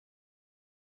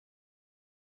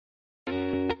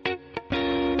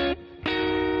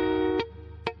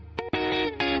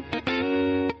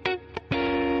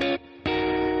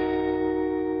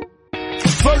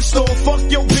First off,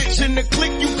 fuck your bitch in the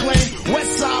clique you claim.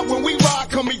 West side, when we ride,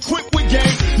 come equipped with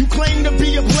game. You claim to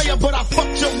be a player, but I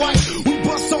fucked your wife. We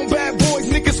bust on bad boys,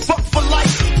 niggas fuck for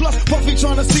life. Plus, Puffy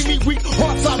tryna see me weak,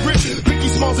 hearts I rip. Biggie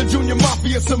Smalls and Junior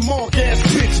Mafia, some mark ass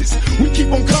bitches. We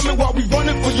keep on coming while we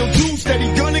running for your dues.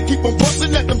 Steady gunning, keep on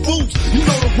busting at them fools. You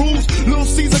know the rules. Little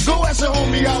Caesar, go ask your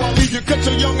homie how I leave you. Cut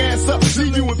your young ass up,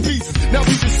 leave you in pieces. Now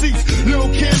we deceased.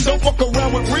 Lil' Kim, don't fuck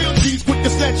around with real G's. Quick to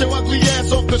snatch your ugly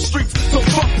ass off the streets. So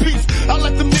fuck peace. I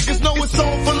let them niggas know it's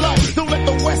on for life. Don't let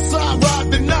the West Side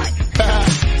ride the night.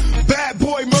 Bad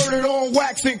boy murdered on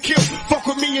wax and kill. Fuck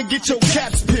with me and get your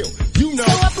caps peeled. You know.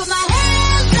 So I put my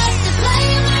hands up to play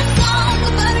my song.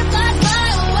 The butterflies fly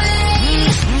away.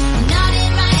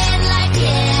 Nodding my head like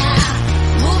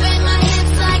yeah. Moving my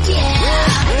hips like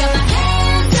yeah. I got my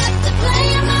hands up to play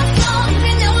my song.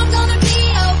 You know I'm gonna be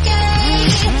okay.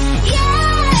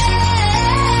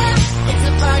 Yeah. It's a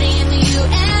party in the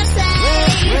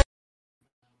USA.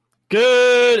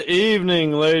 Good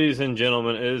evening, ladies and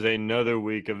gentlemen. It is another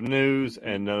week of news,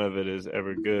 and none of it is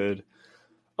ever good,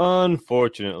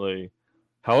 unfortunately.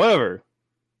 However,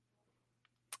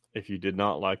 if you did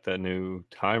not like that new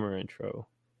timer intro,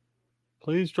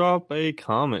 please drop a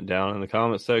comment down in the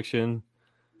comment section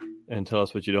and tell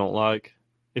us what you don't like.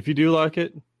 If you do like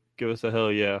it, give us a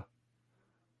hell yeah.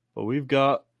 But we've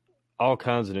got all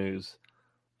kinds of news.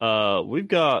 We've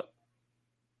got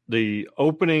the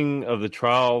opening of the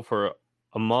trial for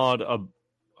I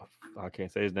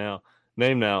can't say his name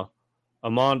now.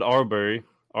 Ahmaud Arbery.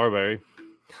 I'm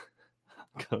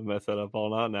gonna mess that up all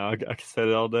night now. I can say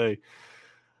it all day.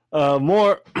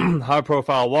 More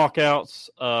high-profile walkouts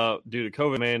due to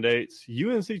COVID mandates.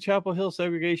 UNC Chapel Hill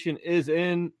segregation is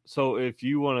in. So if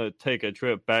you want to take a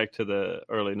trip back to the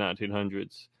early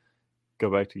 1900s, go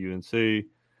back to UNC.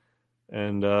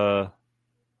 And a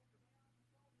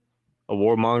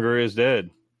warmonger is dead.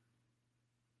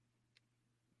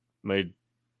 May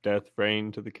death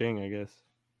reign to the king, I guess.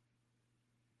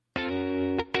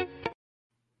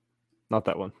 Not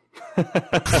that one.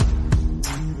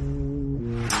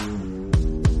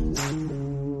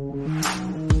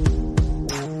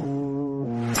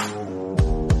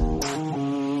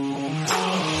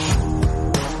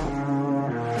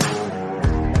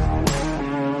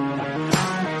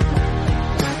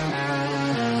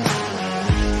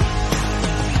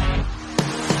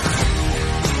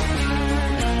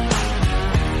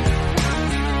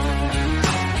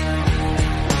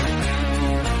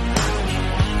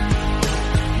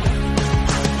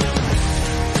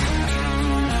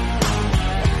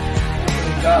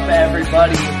 Up,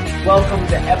 everybody. Welcome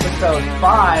to episode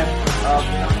 5 of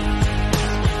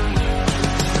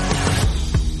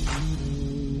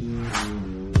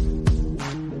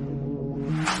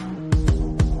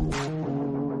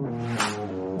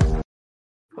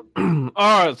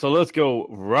All right, so let's go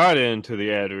right into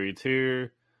the ad reads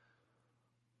here.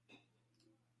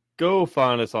 Go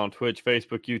find us on Twitch,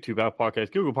 Facebook, YouTube, Apple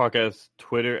Podcasts, Google Podcasts,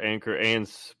 Twitter, Anchor, and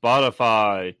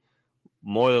Spotify.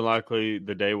 More than likely,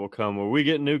 the day will come where we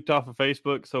get nuked off of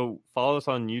Facebook. So follow us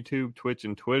on YouTube, Twitch,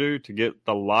 and Twitter to get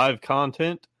the live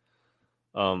content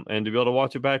and to be able to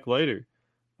watch it back later.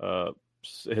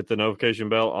 Hit the notification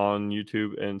bell on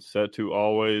YouTube and set to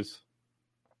always.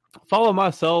 Follow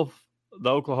myself,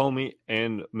 the Oklahoma,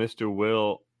 and Mr.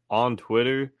 Will on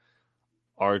Twitter.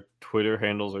 Our Twitter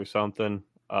handles are something.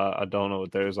 I don't know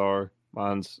what theirs are.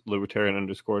 Mine's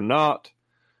libertarian_not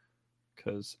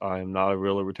because I am not a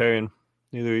real libertarian.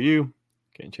 Neither are you.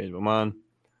 Can't change my mind.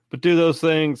 But do those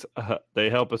things. They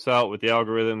help us out with the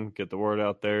algorithm, get the word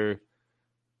out there, and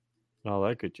all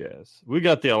that good jazz. We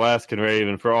got the Alaskan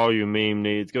Raven for all you meme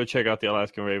needs. Go check out the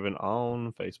Alaskan Raven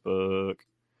on Facebook.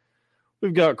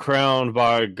 We've got Crowned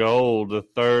by Gold, the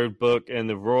third book in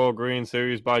the Royal Green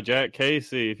series by Jack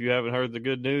Casey. If you haven't heard the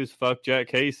good news, fuck Jack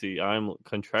Casey. I'm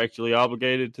contractually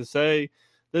obligated to say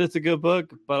that it's a good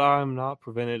book, but I'm not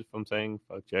prevented from saying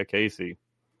fuck Jack Casey.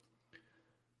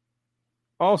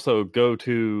 Also, go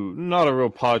to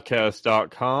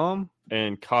notarealpodcast.com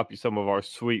and copy some of our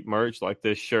sweet merch like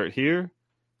this shirt here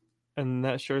and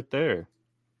that shirt there.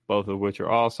 Both of which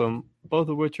are awesome. Both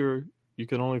of which you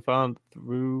can only find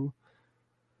through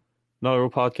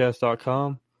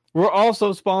notarealpodcast.com. We're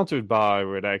also sponsored by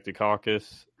Redacted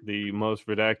Caucus, the most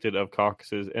redacted of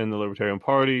caucuses in the Libertarian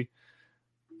Party.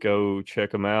 Go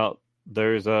check them out.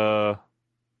 There's a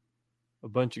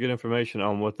bunch of good information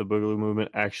on what the Boogaloo movement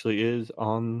actually is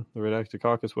on the Redacted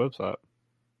Caucus website.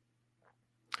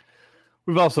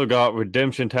 We've also got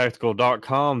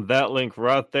redemptiontactical.com. That link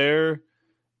right there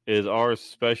is our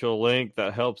special link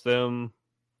that helps them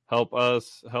help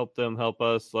us,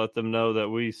 let them know that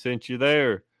we sent you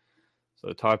there.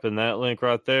 So type in that link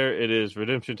right there. It is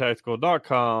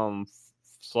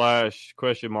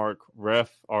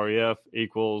redemptiontactical.com/ref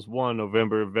equals 1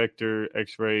 November Vector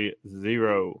X-ray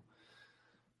 0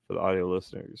 for the audio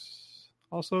listeners.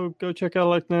 Also, go check out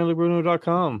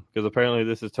electnataliebruno.com because apparently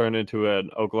this has turned into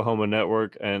an Oklahoma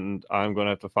network, and I'm going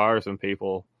to have to fire some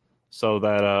people. So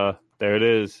that there it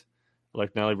is,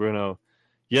 Elect Natalie Bruno.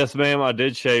 Yes, ma'am, I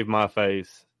did shave my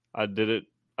face. I did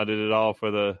it all for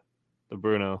the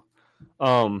Bruno.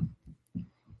 Go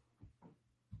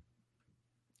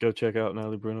check out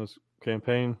Natalie Bruno's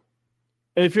campaign.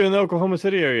 And if you're in the Oklahoma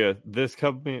City area, this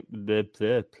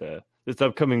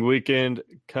upcoming weekend,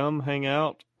 come hang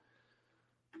out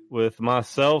with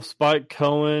myself, Spike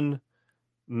Cohen,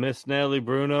 Miss Natalie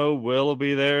Bruno. Will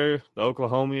be there. The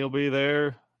Oklahoma will be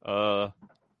there. We'll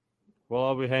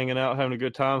all be hanging out, having a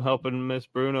good time, helping Miss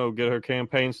Bruno get her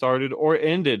campaign started or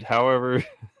ended, however,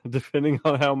 depending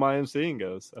on how my emceeing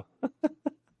goes. So.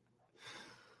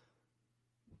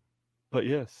 But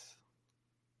yes,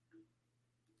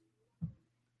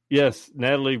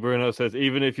 Natalie Bruno says,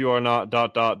 even if you are not ...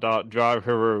 drive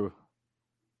Haru.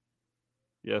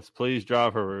 Yes, please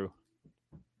drive Haru.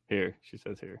 Here, she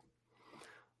says here.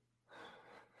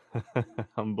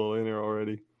 I'm bullying her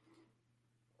already.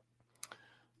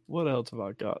 What else have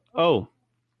I got? Oh,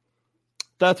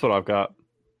 that's what I've got.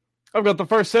 I've got the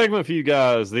first segment for you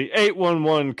guys, the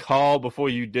 811 call before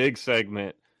you dig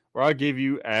segment, where I give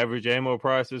you average ammo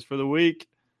prices for the week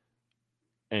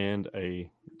and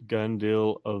a gun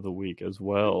deal of the week as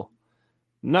well.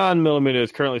 9mm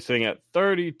is currently sitting at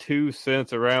 32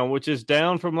 cents a round, which is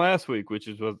down from last week, which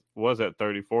was at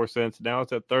 34 cents. Now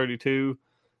it's at 32,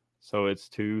 so it's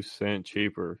 2 cents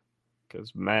cheaper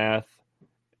because math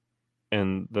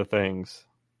and the things.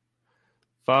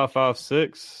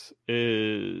 5.56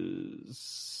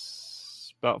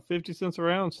 is about 50 cents a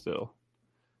round still.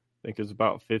 I think it's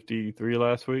about 53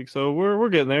 last week, so we're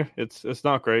getting there. It's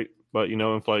not great, but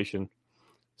inflation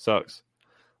sucks.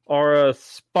 Our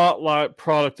spotlight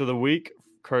product of the week,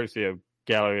 courtesy of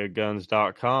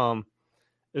GalleryofGuns.com,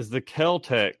 is the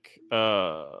Keltec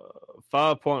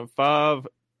 5.5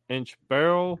 inch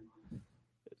barrel.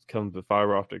 It comes with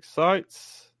fiber optic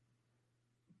sights,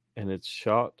 and it's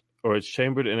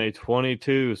chambered in a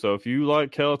 22. So if you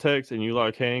like Keltecs and you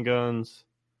like handguns,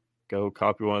 go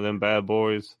copy one of them bad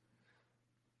boys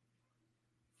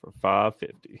for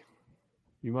 $5.50.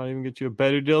 You might even get you a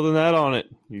better deal than that on it.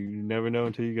 You never know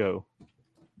until you go.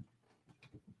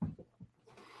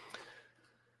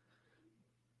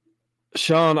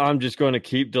 Sean, I'm just going to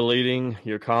keep deleting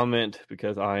your comment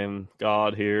because I am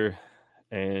God here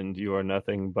and you are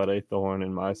nothing but a thorn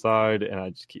in my side, and I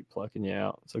just keep plucking you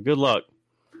out. So good luck.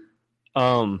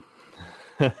 So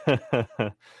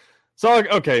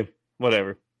okay,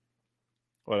 whatever.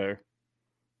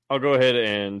 I'll go ahead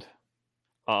and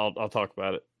I'll talk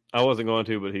about it. I wasn't going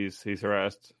to, but he's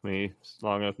harassed me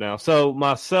long enough now. So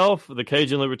myself, the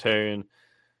Cajun Libertarian,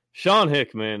 Sean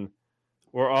Hickman,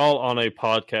 we're all on a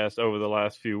podcast over the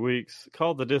last few weeks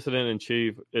called The Dissident in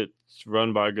Chief. It's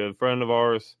run by a good friend of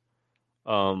ours.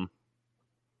 And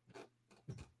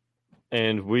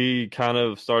we kind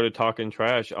of started talking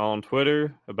trash on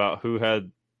Twitter about who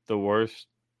had the worst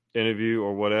interview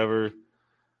or whatever.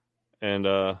 And,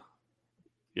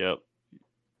 yep.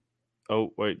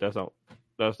 Oh, wait, that's not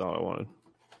what I wanted.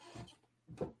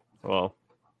 Well,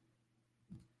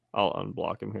 I'll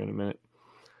unblock him here in a minute.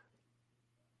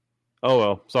 Oh,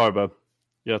 well, sorry, bub.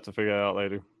 You have to figure that out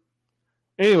later.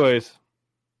 Anyways.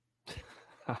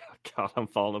 God, I'm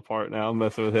falling apart now. I'm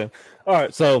messing with him. All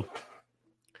right, so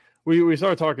we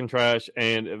started talking trash,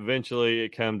 and eventually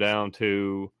it came down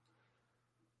to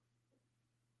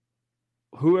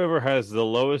whoever has the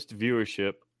lowest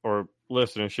viewership or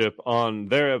listenership on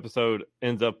their episode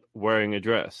ends up wearing a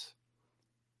dress.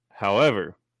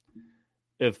 However,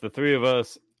 if the three of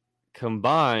us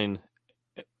combine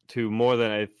to more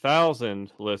than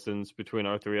 1,000 listens between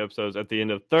our three episodes at the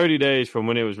end of 30 days from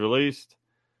when it was released,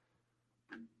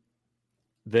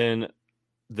 then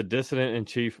the Dissident in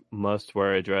Chief must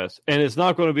wear a dress. And it's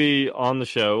not going to be on the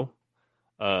show.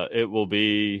 It will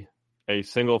be a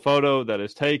single photo that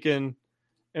is taken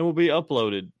and will be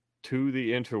uploaded to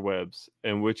the interwebs,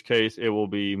 in which case it will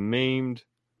be memed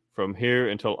from here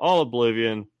until all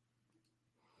oblivion.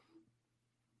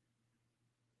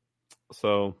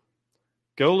 So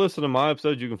go listen to my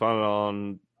episode. You can find it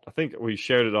on, I think we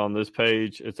shared it on this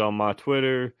page. It's on my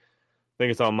Twitter. I think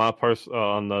it's on my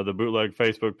on the Bootleg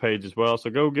Facebook page as well.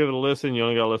 So go give it a listen. You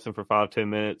only got to listen for 5-10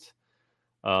 minutes.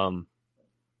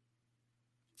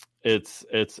 It's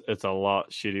a lot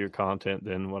shittier content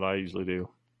than what I usually do.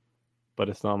 but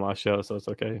it's not my show, so it's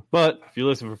okay. But if you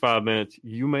listen for 5 minutes,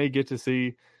 you may get to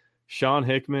see Sean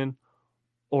Hickman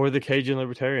or the Cajun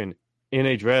Libertarian in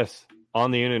a dress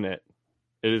on the internet.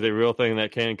 It is a real thing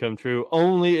that can come true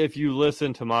only if you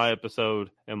listen to my episode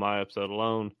and my episode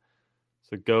alone.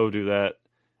 So go do that.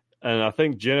 And I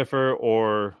think Jennifer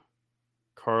or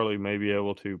Carly may be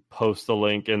able to post the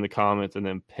link in the comments and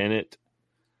then pin it.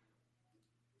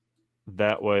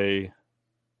 That way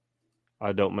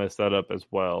I don't mess that up as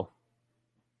well.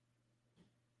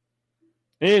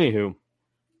 Anywho,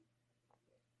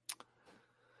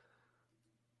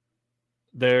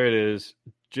 there it is.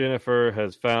 Jennifer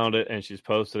has found it and she's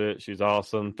posted it. She's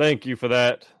awesome. Thank you for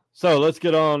that. So let's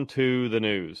get on to the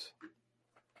news.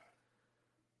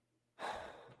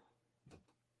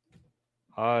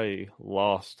 I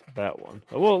lost that one.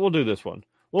 We'll do this one.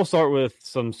 We'll start with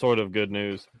some sort of good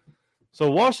news. So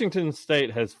Washington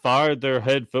State has fired their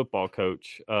head football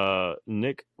coach,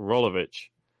 Nick Rolovich,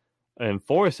 and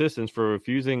 4 assistants for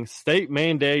refusing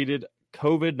state-mandated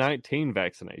COVID-19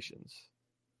 vaccinations.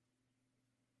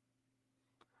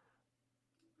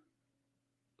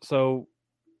 So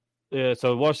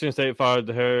Washington State fired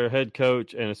their head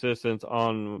coach and assistants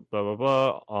on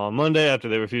on Monday after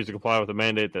they refused to comply with a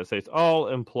mandate that states all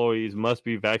employees must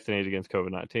be vaccinated against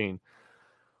COVID-19.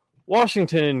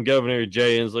 Washington Governor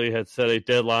Jay Inslee had set a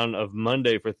deadline of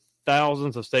Monday for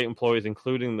thousands of state employees,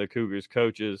 including the Cougars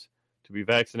coaches, to be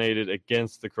vaccinated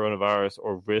against the coronavirus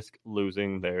or risk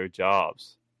losing their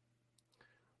jobs.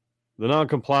 The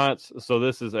noncompliance, so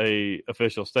this is a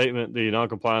official statement, the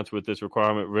noncompliance with this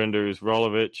requirement renders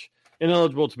Rolovich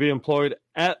ineligible to be employed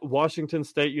at Washington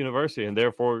State University and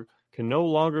therefore can no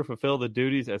longer fulfill the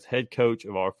duties as head coach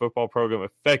of our football program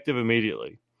effective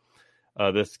immediately.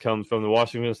 This comes from the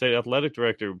Washington State Athletic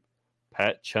Director,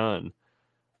 Pat Chun.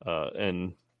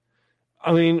 And,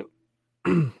 I mean,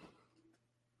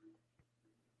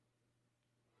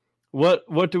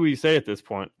 what do we say at this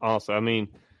point, also? I mean,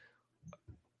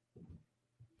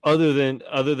 other than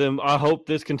I hope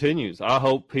this continues. I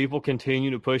hope people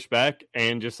continue to push back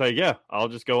and just say, yeah, I'll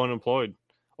just go unemployed.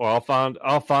 Or I'll find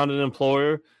an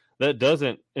employer that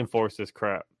doesn't enforce this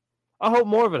crap. I hope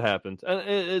more of it happens. And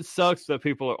it sucks that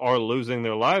people are losing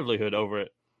their livelihood over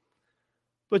it.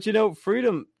 But,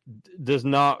 freedom does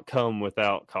not come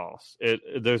without cost.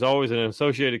 There's always an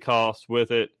associated cost with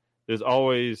it. There's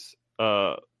always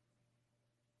some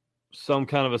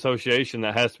kind of association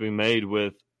that has to be made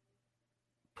with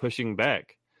pushing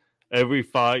back. Every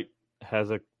battle has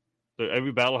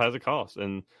a cost,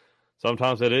 and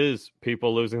sometimes it is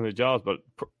people losing their jobs. But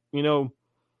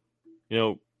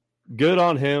good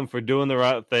on him for doing the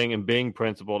right thing and being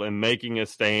principled and making a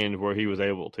stand where he was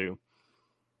able to.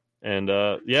 And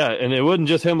and it wasn't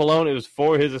just him alone; it was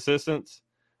 4 his assistants.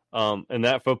 And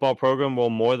that football program will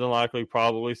more than likely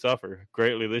probably suffer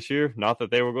greatly this year. Not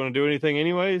that they were going to do anything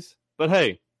anyways, but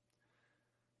hey,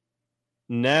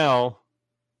 now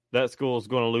that school is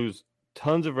going to lose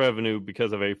tons of revenue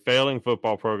because of a failing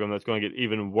football program that's going to get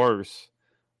even worse.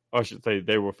 I should say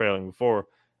they were failing before.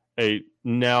 A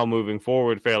now moving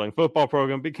forward failing football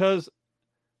program because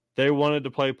they wanted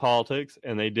to play politics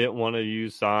and they didn't want to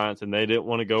use science and they didn't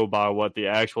want to go by what the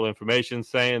actual information's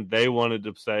saying. They wanted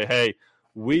to say, hey,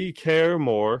 we care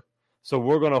more, so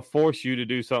we're going to force you to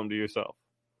do something to yourself.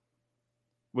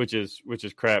 Which is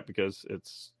crap because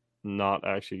it's not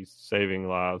actually saving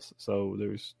lives. So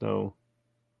there's no.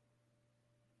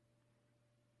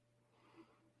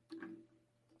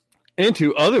 And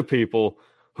to other people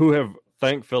who have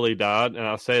thankfully died, and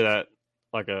I say that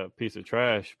like a piece of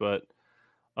trash, but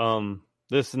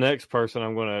this next person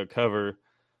I'm going to cover,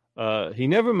 he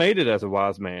never made it as a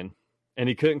wise man, and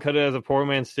he couldn't cut it as a poor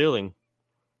man stealing.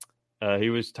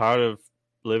 He was tired of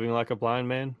living like a blind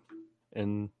man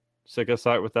and sick of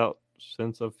sight without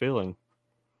sense of feeling.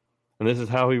 And this is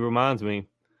how he reminds me.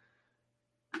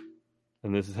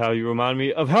 And this is how you remind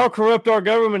me of how corrupt our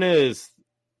government is.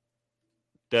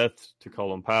 Death to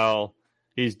Colin Powell.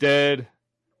 He's dead.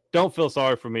 Don't feel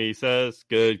sorry for me, he says.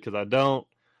 Good, because I don't.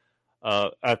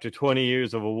 After 20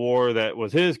 years of a war that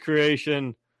was his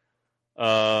creation.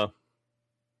 Yeah.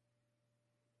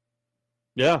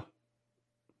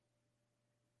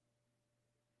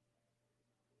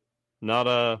 Not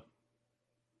a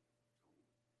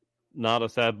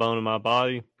sad bone in my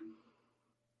body.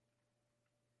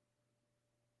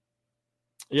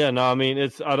 Yeah, no, I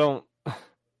mean,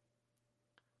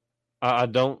 I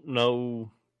don't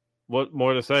know what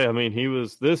more to say. I mean,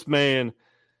 this man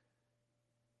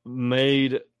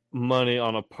made money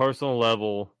on a personal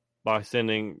level by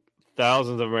sending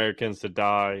thousands of Americans to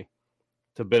die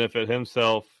to benefit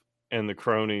himself and the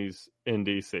cronies in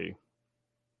DC.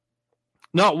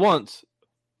 Not once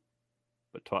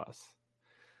but twice.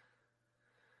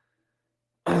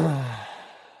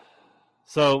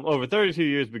 So, over 32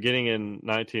 years, beginning in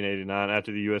 1989,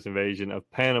 after the U.S. invasion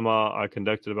of Panama, I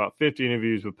conducted about 50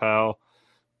 interviews with Powell,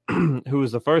 who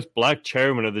was the first black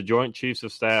chairman of the Joint Chiefs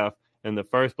of Staff and the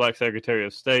first black Secretary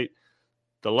of State.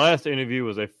 The last interview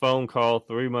was a phone call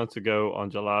 3 months ago on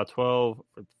July 12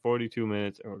 for 42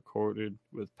 minutes and recorded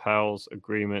with Powell's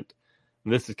agreement.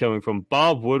 And this is coming from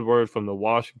Bob Woodward from the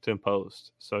Washington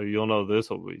Post. So you'll know this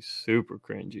will be super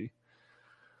cringy.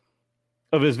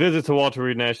 Of his visit to Walter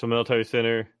Reed National Military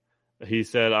Center, he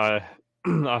said, I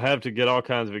have to get all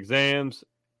kinds of exams,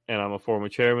 and I'm a former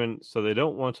chairman, so they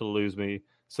don't want to lose me.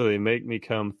 So they make me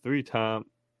come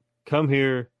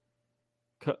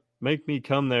make me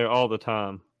come there all the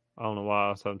time. I don't know why I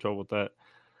was having trouble with that.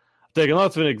 I've taken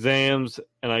lots of exams,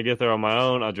 and I get there on my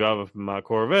own. I drive up in my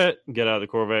Corvette, get out of the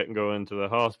Corvette, and go into the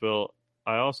hospital.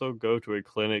 I also go to a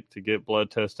clinic to get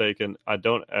blood tests taken. I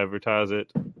don't advertise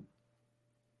it.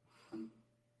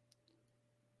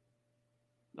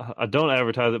 But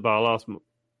I lost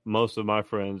most of my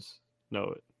friends know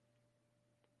it.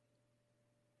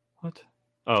 What?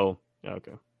 Oh, yeah,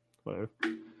 okay. Whatever.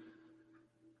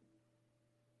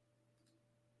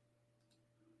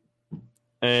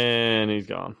 And he's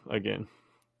gone again.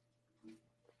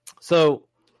 So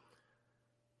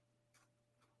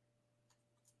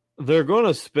they're going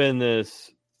to spin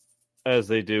this as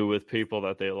they do with people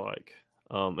that they like.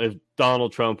 If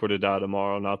Donald Trump were to die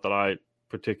tomorrow, not that I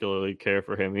particularly care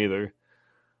for him either,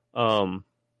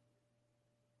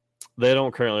 they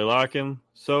don't currently like him,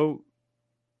 so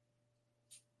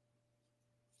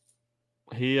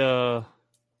he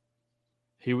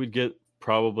would get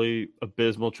probably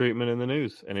abysmal treatment in the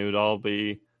news, and it would all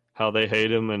be how they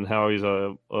hate him and how he's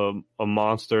a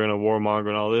monster and a warmonger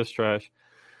and all this trash.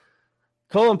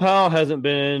 Colin Powell hasn't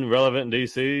been relevant in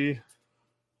D.C.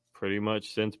 pretty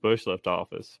much since Bush left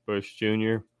office, Bush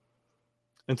Jr.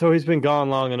 And so he's been gone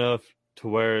long enough to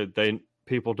where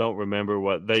people don't remember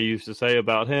what they used to say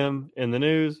about him in the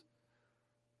news,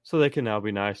 so they can now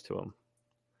be nice to him.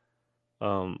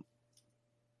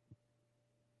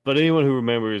 But anyone who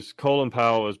remembers, Colin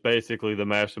Powell was basically the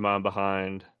mastermind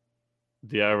behind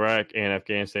the Iraq and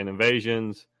Afghanistan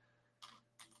invasions.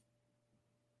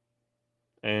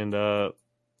 And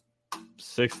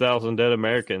 6,000 dead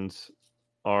Americans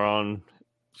are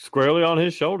squarely on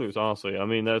his shoulders, honestly. I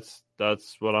mean, that's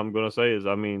what I'm going to say is,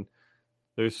 I mean,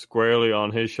 they're squarely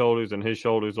on his shoulders and his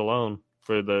shoulders alone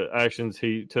for the actions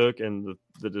he took and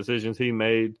the decisions he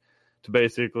made to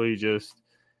basically just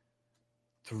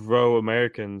throw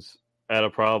Americans at a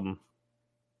problem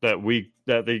that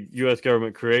the U.S.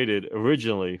 government created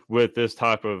originally with this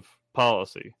type of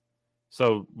policy.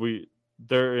 So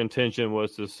their intention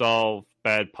was to solve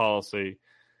bad policy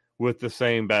with the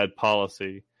same bad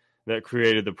policy that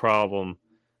created the problem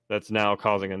that's now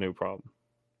causing a new problem.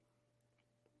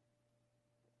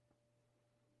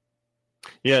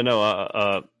 Yeah,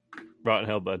 no, rotten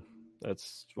hell, bud.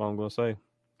 That's what I'm going to say.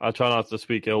 I try not to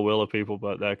speak ill will of people,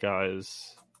 but that guy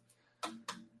is.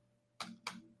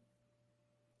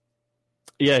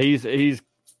 Yeah, he's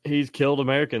killed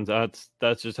Americans.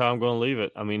 That's just how I'm going to leave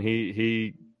it. I mean,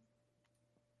 he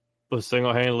was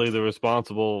single-handedly the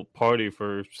responsible party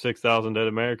for 6,000 dead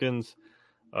Americans.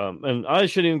 And I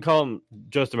shouldn't even call them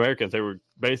just Americans. They were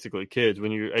basically kids.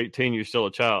 When you're 18, you're still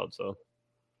a child. So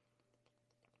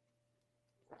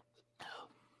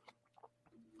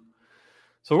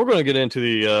we're going to get into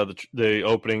the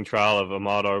opening trial of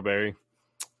Ahmaud Arbery.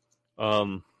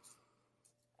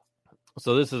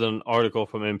 So this is an article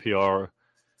from NPR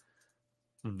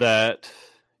that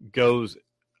goes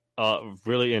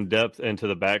really in depth into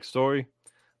the backstory.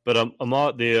 But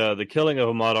the killing of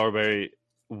Ahmaud Arbery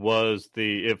was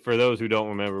for those who don't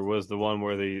remember, was the one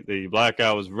where the black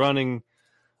guy was running.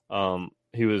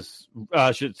 He was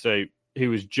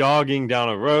jogging down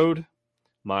a road,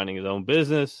 minding his own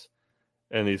business.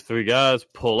 And these three guys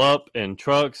pull up in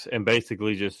trucks and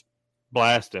basically just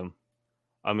blast him.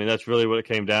 I mean, that's really what it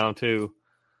came down to.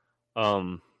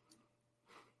 It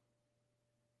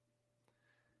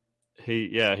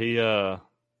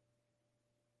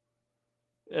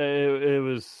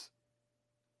was.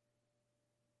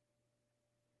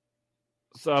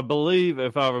 So I believe,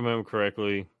 if I remember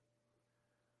correctly,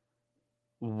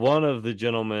 one of the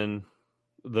gentlemen,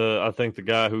 I think the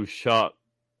guy who shot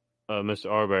Mr.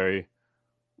 Arbery,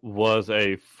 was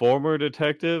a former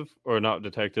detective, or not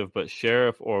detective, but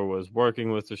sheriff, or was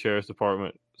working with the sheriff's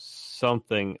department,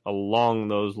 something along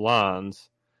those lines.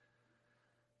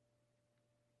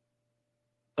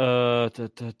 So,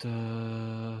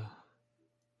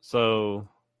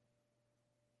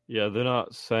 yeah, they're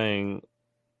not saying,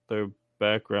 they're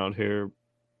background here,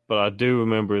 but I do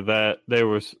remember that there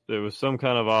was some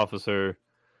kind of officer,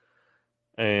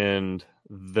 and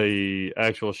the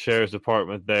actual sheriff's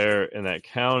department there in that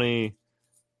county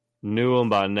knew him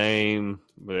by name.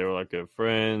 They were like good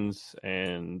friends,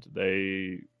 and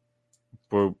they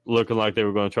were looking like they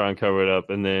were going to try and cover it up.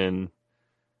 And then,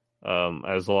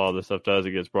 as a lot of this stuff does,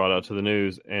 it gets brought out to the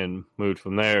news and moved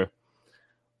from there.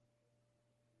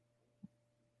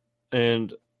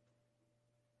 And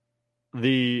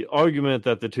the argument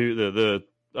that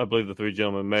I believe the three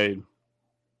gentlemen made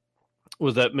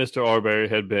was that Mr. Arbery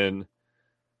had been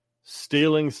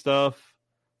stealing stuff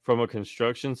from a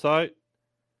construction site,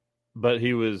 but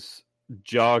he was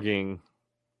jogging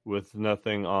with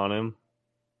nothing on him.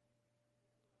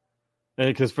 And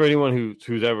because for anyone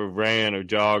who's ever ran or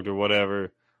jogged or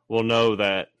whatever will know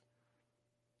that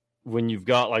when you've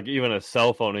got like even a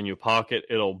cell phone in your pocket,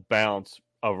 it'll bounce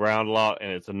around a lot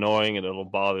and it's annoying and it'll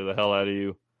bother the hell out of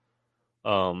you.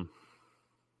 So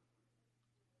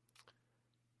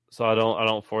I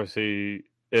don't foresee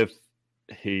if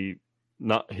he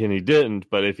didn't,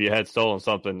 but if he had stolen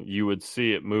something, you would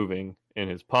see it moving in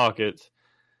his pockets.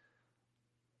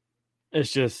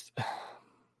 It's just,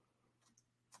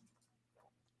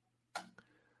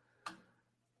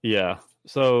 yeah.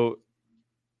 So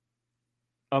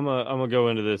I'm gonna go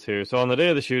into this here. So on the day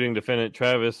of the shooting, defendant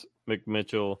Travis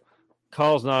McMitchell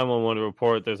calls 911 to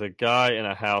report there's a guy in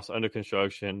a house under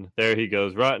construction. There he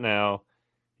goes right now.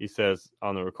 He says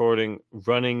on the recording,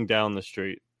 running down the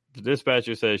street. The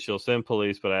dispatcher says she'll send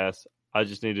police, but asks, I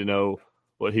just need to know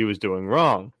what he was doing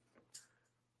wrong.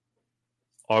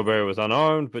 Arbery was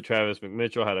unarmed, but Travis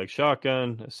McMitchell had a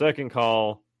shotgun. A second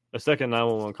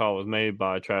 911 call was made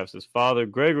by Travis's father,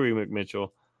 Gregory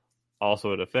McMitchell,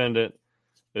 also a defendant.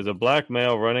 There's a black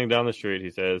male running down the street, he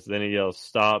says. Then he yells,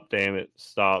 stop, damn it,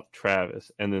 stop,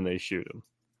 Travis. And then they shoot him.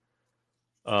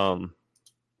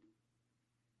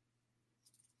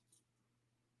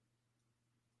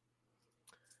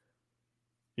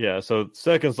 Yeah, so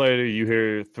seconds later, you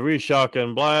hear 3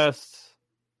 shotgun blasts,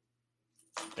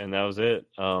 and that was it.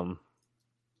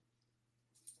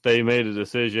 They made a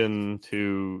decision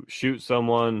to shoot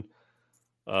someone.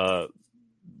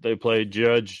 They played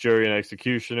judge, jury, and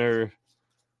executioner.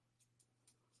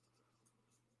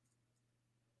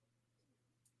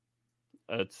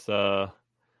 It's and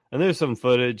there's some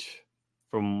footage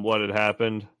from what had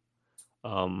happened.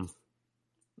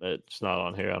 It's not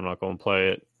on here. I'm not going to play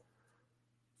it.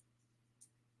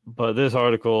 But this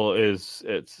article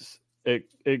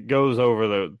it goes over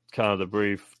the kind of the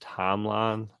brief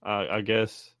timeline, I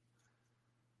guess,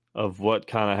 of what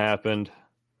kind of happened.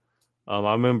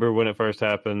 I remember when it first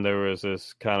happened, there was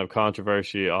this kind of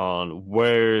controversy on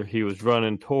where he was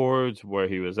running towards, where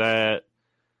he was at.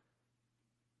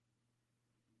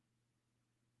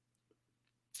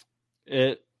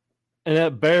 And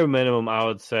at bare minimum, I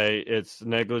would say it's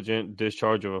negligent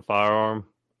discharge of a firearm.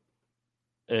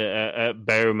 At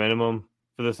bare minimum,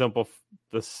 for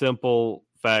the simple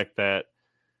fact that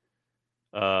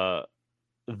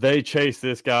they chase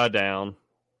this guy down,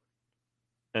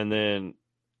 and then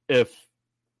if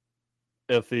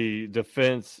the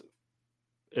defense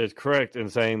is correct in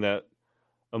saying that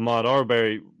Ahmaud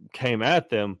Arbery came at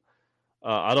them,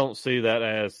 I don't see that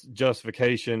as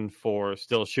justification for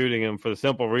still shooting him, for the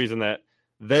simple reason that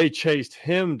they chased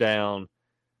him down,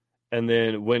 and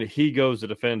then when he goes to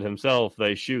defend himself,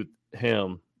 they shoot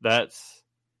him. That's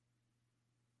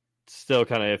still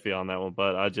kind of iffy on that one,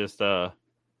 but I just,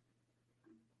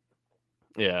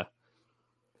 yeah.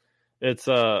 It's,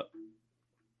 I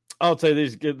would say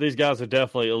these guys are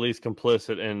definitely at least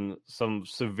complicit in some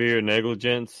severe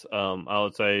negligence. I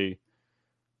would say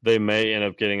they may end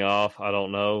up getting off. I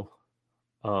don't know.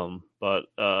 But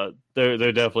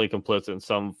they're definitely complicit in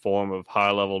some form of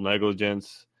high level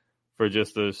negligence for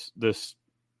just the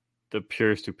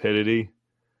pure stupidity.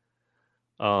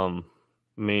 I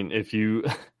mean, if you,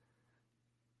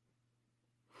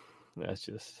 that's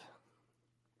just,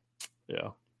 yeah.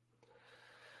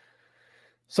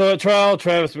 So at trial,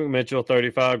 Travis McMitchell,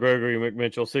 35, Gregory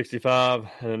McMitchell, 65,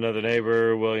 and another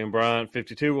neighbor, William Bryant,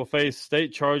 52, will face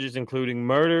state charges including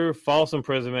murder, false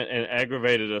imprisonment, and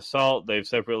aggravated assault. They've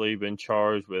separately been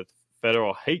charged with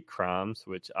federal hate crimes,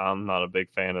 which I'm not a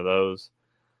big fan of those.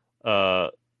 I'm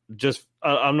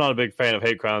not a big fan of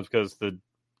hate crimes because the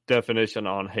definition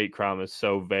on hate crime is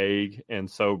so vague and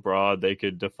so broad. They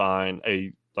could define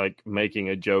making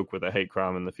a joke with a hate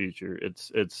crime in the future.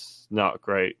 It's not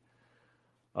great.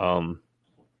 And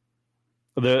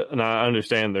I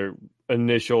understand their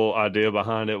initial idea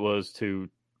behind it was to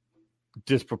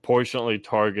disproportionately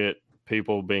target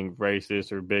people being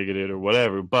racist or bigoted or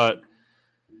whatever, but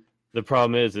the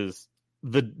problem is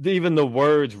even the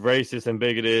words racist and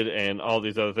bigoted and all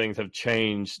these other things have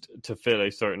changed to fit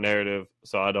a certain narrative.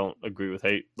 So I don't agree with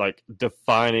hate, like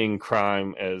defining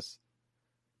crime as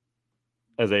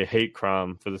a hate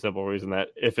crime for the simple reason that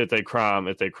if it's a crime,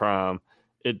 it's a crime.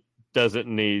 It doesn't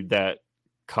need that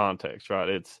context, right?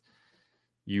 It's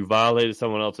you violated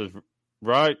someone else's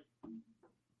right,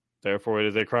 therefore it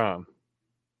is a crime.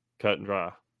 Cut and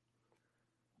dry.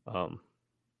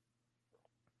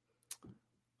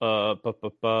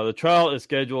 The trial is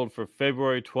scheduled for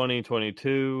February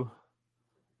 2022.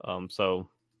 So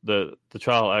the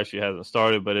trial actually hasn't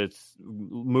started, but it's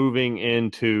moving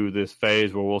into this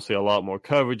phase where we'll see a lot more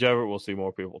coverage of it. We'll see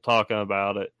more people talking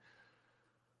about it.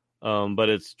 But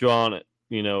it's drawn,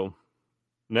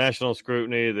 national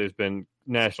scrutiny. There's been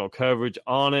national coverage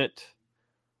on it.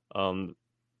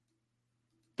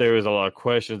 There is a lot of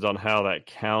questions on how that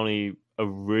county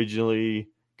originally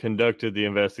conducted the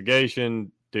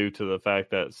investigation due to the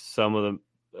fact that some of them,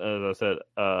 as I said,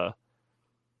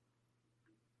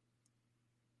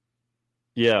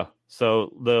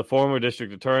 so the former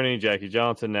district attorney, Jackie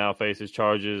Johnson, now faces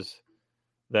charges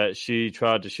that she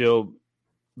tried to shield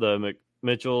the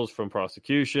McMitchells from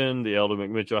prosecution. The elder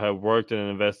McMitchell had worked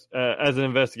as an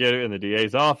investigator in the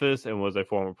DA's office and was a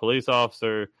former police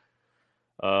officer.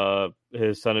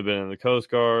 His son had been in the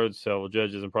Coast Guard. Several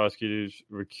judges and prosecutors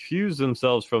recused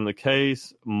themselves from the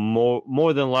case,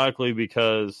 more than likely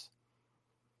because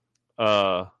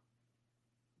the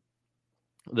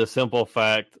simple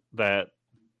fact that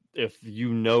if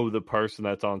you know the person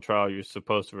that's on trial, you're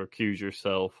supposed to recuse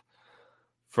yourself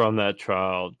from that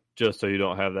trial just so you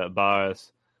don't have that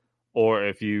bias. Or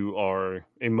if you are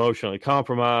emotionally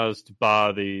compromised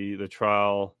by the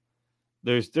trial,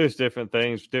 there's different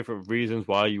things, different reasons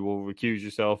why you will recuse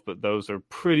yourself, but those are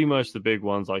pretty much the big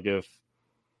ones. Like if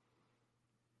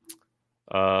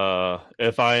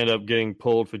I end up getting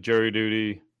pulled for jury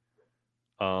duty,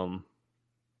 and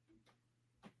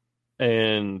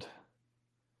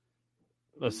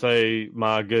let's say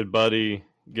my good buddy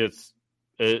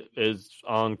is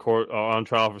on court or on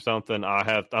trial for something,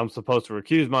 I'm supposed to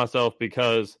recuse myself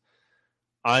because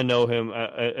I know him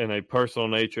in a personal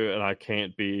nature, and I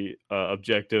can't be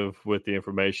objective with the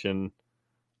information.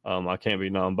 I can't be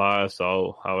non-biased,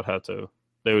 so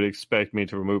they would expect me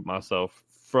to remove myself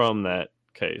from that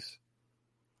case.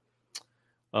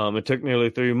 It took nearly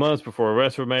 3 months before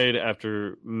arrests were made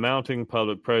after mounting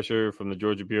public pressure from the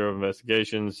Georgia Bureau of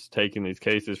Investigations, taking these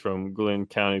cases from Glenn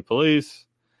County Police.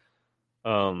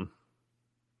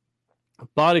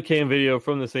 Body cam video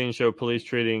from the scene showed police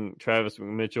treating Travis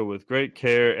McMitchell with great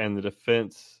care and the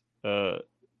defense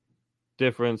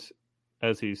difference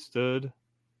as he stood,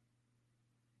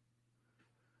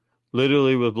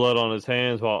 literally with blood on his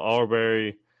hands while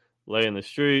Arbery lay in the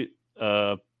street.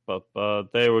 But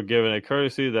they were given a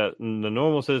courtesy that the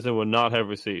normal citizen would not have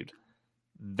received.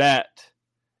 That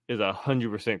is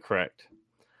 100% correct.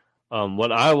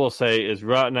 What I will say is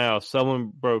right now, if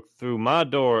someone broke through my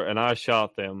door and I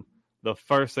shot them, the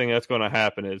first thing that's going to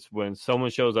happen is when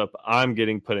someone shows up, I'm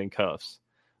getting put in cuffs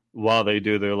while they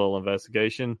do their little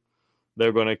investigation.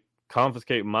 They're going to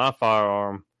confiscate my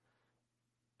firearm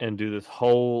and do this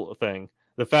whole thing.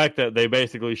 The fact that they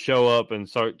basically show up and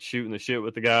start shooting the shit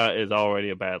with the guy is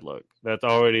already a bad look. That's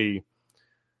already,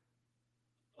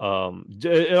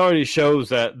 it already shows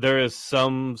that there is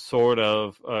some sort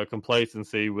of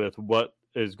complacency with what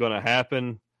is going to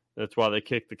happen. That's why they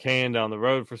kick the can down the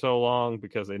road for so long,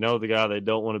 because they know the guy. They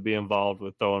don't want to be involved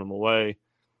with throwing him away.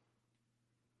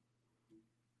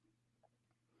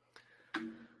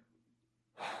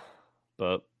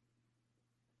 But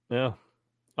yeah,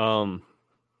 no,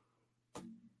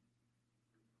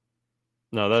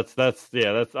 that's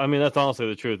honestly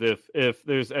the truth. If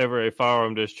there's ever a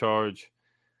firearm discharge,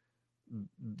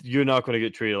 you're not going to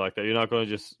get treated like that. You're not going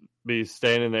to just be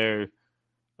standing there,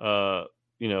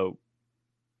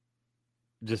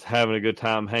 just having a good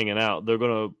time hanging out. They're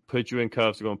going to put you in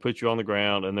cuffs. They're going to put you on the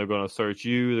ground, and they're going to search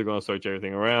you. They're going to search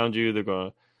everything around you. They're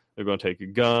going to take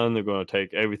your gun. They're going to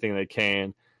take everything they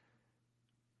can.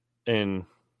 And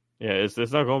yeah, it's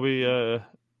not going to be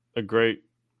a great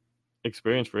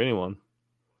experience for anyone.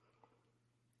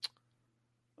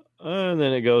 And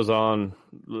then it goes on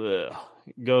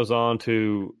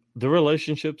to the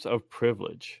relationships of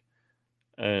privilege,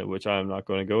 which I'm not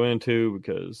going to go into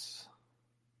because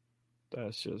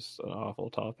that's just an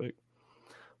awful topic.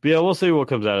 But yeah, we'll see what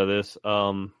comes out of this.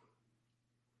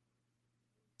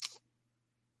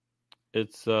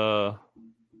 It's going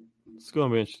to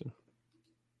be interesting.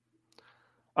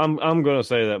 I'm going to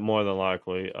say that more than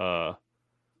likely,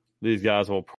 these guys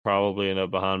will probably end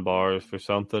up behind bars for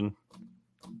something.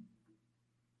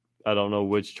 I don't know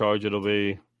which charge it'll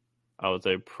be. I would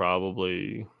say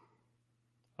probably,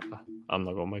 I'm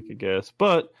not going to make a guess,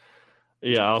 but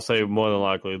yeah, I'll say more than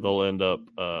likely they'll end up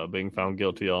being found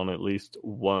guilty on at least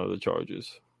one of the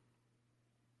charges.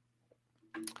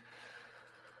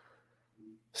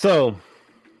 So,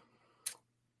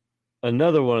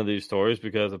 another one of these stories,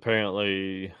 because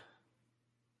apparently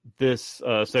this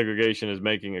segregation is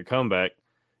making a comeback.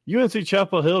 UNC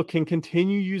Chapel Hill can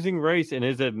continue using race in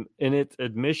its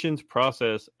admissions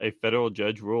process, a federal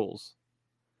judge rules.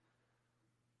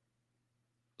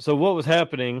 So what was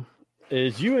happening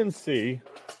is UNC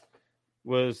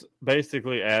was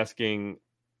basically asking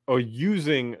or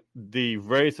using the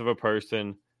race of a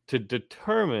person to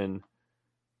determine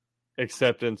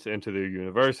acceptance into their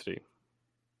university.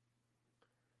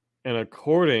 And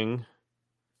according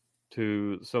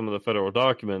to some of the federal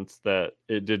documents, that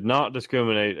it did not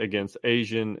discriminate against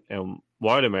Asian and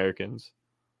white Americans,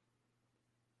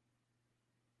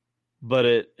 but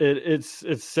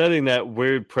it's setting that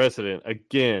weird precedent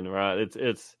again, right?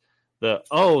 It's the,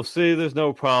 oh, see, there's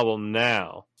no problem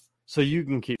now, so you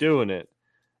can keep doing it,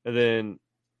 and then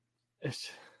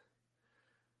it's,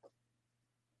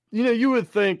 you would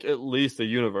think at least a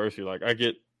university, like, I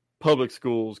get public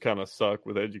schools kind of suck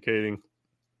with educating.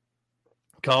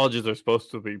 Colleges are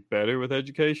supposed to be better with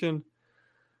education.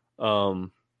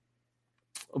 But,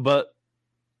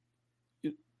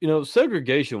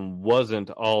 segregation wasn't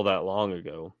all that long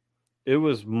ago. It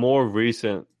was more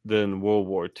recent than World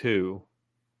War II,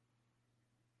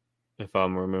 if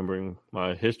I'm remembering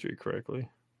my history correctly.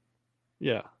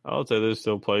 Yeah, I would say there's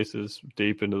still places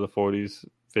deep into the 40s,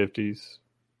 50s,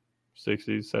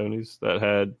 60s, 70s that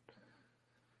had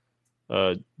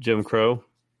Jim Crow.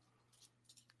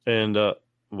 And,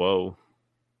 whoa.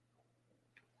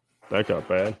 That got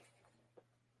bad.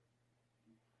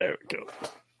 There we go.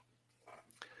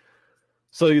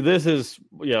 So this is,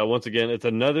 once again, it's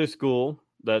another school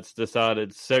that's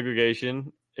decided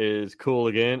segregation is cool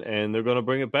again, and they're going to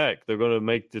bring it back. They're going to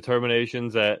make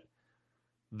determinations that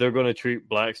they're going to treat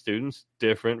black students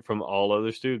different from all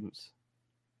other students.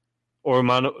 Or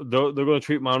they're going to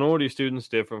treat minority students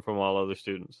different from all other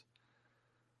students.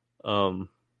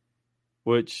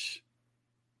 Which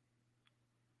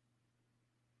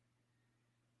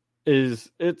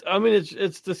is,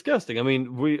 it's disgusting. I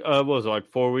mean, what was it,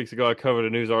 like 4 weeks ago, I covered a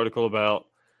news article about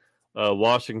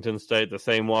Washington State, the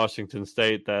same Washington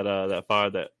State that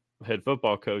fired that head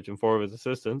football coach and 4 of his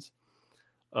assistants,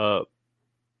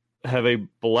 have a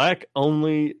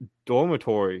black-only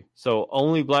dormitory. So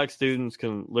only black students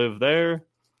can live there.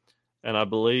 And I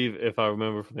believe, if I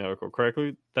remember from the article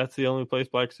correctly, that's the only place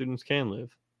black students can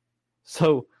live.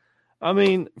 So, I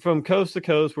mean, from coast to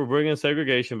coast, we're bringing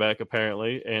segregation back,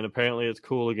 apparently, and apparently it's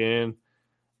cool again.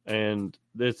 And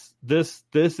this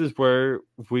is where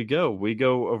we go. We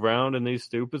go around in these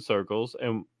stupid circles,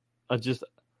 and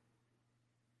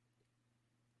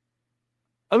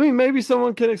maybe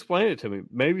someone can explain it to me.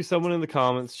 Maybe someone in the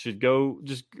comments should go,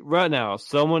 just right now,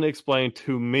 someone explain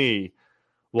to me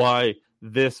why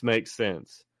this makes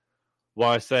sense.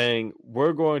 Why saying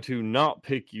we're going to not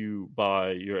pick you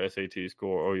by your SAT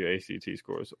score or your ACT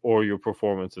scores or your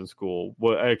performance in school,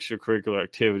 what extracurricular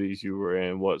activities you were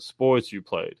in, what sports you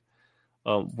played.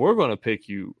 We're going to pick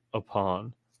you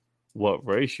upon what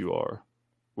race you are.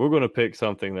 We're going to pick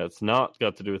something that's not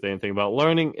got to do with anything about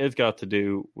learning. It's got to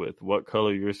do with what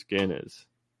color your skin is.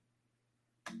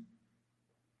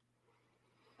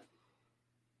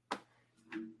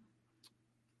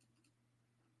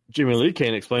 Jimmy Lee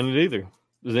can't explain it either.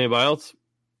 Does anybody else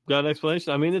got an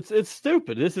explanation? I mean, it's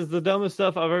stupid. This is the dumbest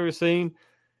stuff I've ever seen.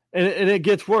 And it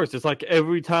gets worse. It's like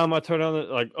every time I turn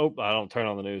on I don't turn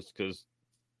on the news because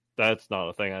that's not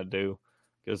a thing I do,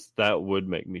 because that would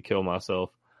make me kill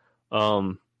myself.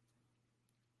 The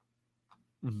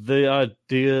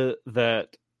idea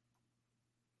that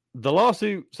the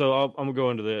lawsuit, so I'm going to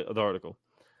go into the article.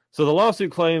 So the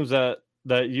lawsuit claims that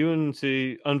UNC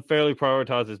unfairly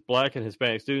prioritizes black and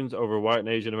Hispanic students over white and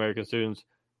Asian American students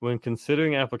when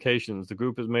considering applications. The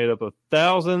group is made up of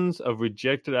thousands of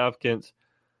rejected applicants,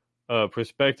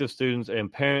 prospective students,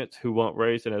 and parents who want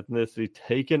race and ethnicity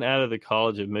taken out of the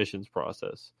college admissions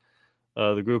process.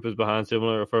 The group is behind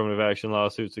similar affirmative action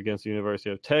lawsuits against the University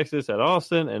of Texas at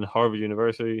Austin and Harvard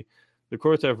University. The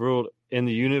courts have ruled in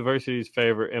the university's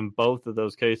favor in both of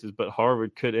those cases, but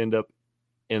Harvard could end up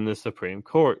in the Supreme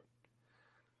Court.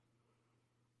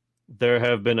 There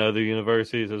have been other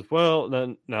universities as well.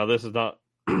 Now, this is not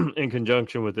in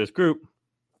conjunction with this group,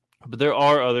 but there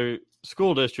are other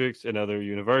school districts and other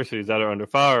universities that are under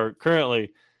fire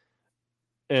currently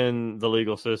in the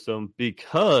legal system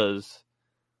because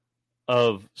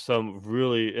of some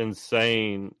really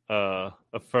insane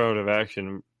affirmative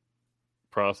action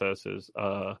processes.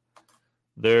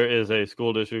 There is a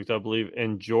school district, I believe,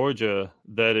 in Georgia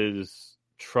that is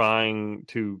trying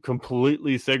to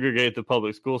completely segregate the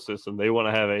public school system. They want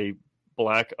to have a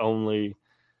black-only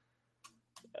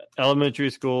elementary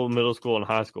school, middle school, and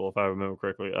high school, if I remember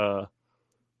correctly.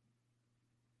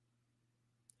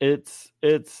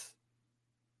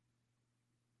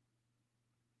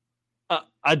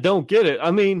 I don't get it. I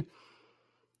mean,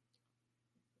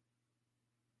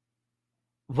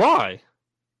 why?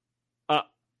 I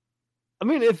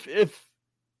mean, if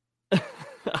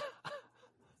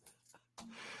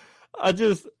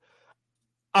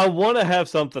I want to have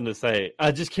something to say.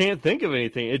 I just can't think of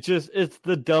anything. It's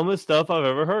the dumbest stuff I've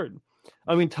ever heard.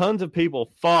 I mean, tons of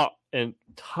people fought and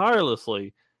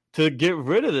tirelessly to get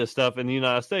rid of this stuff in the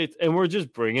United States, and we're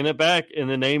just bringing it back in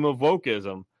the name of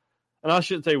wokeism. And I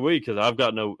shouldn't say we, because I've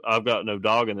got no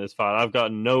dog in this fight. I've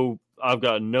got no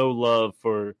love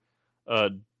for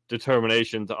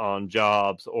determinations on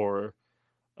jobs or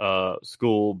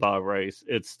school by race.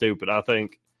 It's stupid. I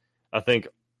think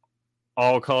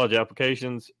all college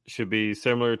applications should be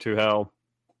similar to how.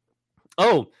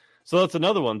 Oh, so that's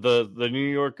another one. The New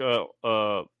York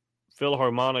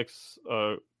Philharmonics,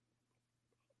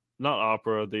 not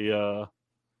opera, the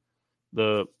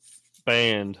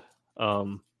band,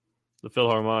 the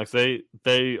Philharmonics.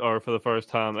 They are, for the first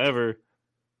time ever,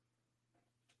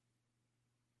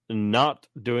 not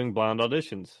doing blind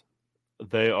auditions.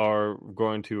 They are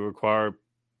going to require.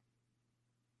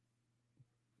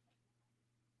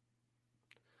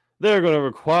 They're going to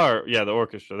require, the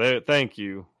orchestra. Thank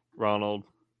you, Ronald.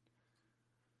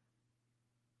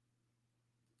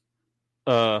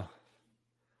 They're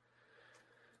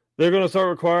going to start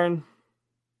requiring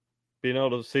being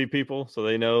able to see people so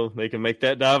they know they can make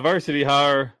that diversity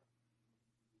hire.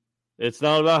 It's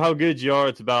not about how good you are.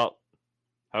 It's about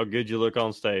how good you look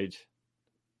on stage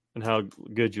and how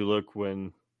good you look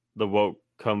when the woke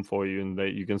come for you and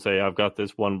that you can say, I've got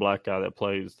this one black guy that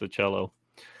plays the cello.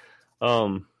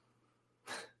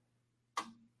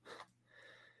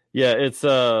 Yeah, it's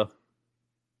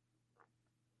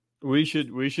we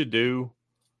should do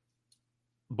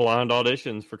blind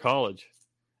auditions for college.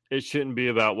 It shouldn't be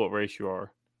about what race you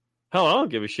are. Hell, I don't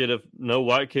give a shit if no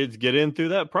white kids get in through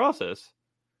that process.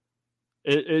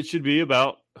 It should be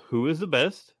about who is the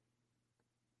best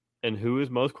and who is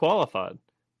most qualified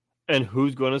and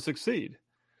who's going to succeed.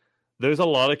 There's a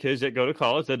lot of kids that go to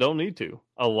college that don't need to.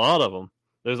 A lot of them.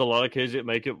 There's a lot of kids that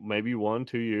make it maybe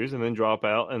 1-2 years and then drop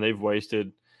out, and they've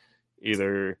wasted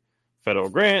either federal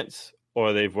grants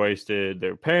or they've wasted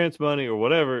their parents' money or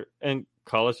whatever, and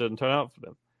college doesn't turn out for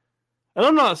them. And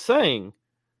I'm not saying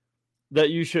that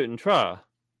you shouldn't try.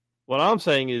 What I'm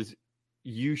saying is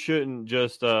you shouldn't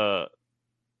just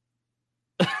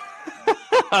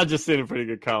I just seen a pretty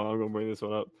good comment. I'm going to bring this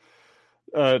one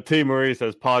up. T. Marie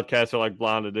says podcasts are like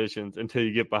blind auditions until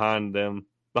you get behind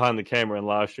the camera and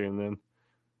live stream them.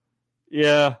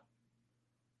 Yeah.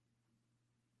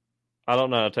 I don't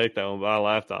know how to take that one, but I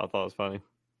laughed at it. I thought it was funny.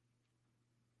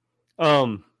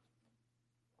 I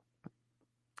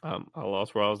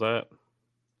lost where I was at.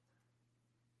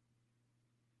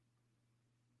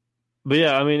 But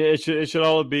yeah, I mean, it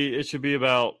should be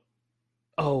about.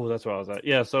 Oh, that's where I was at.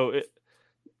 Yeah, so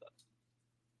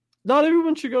not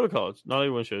everyone should go to college. Not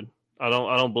everyone should. I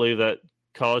don't believe that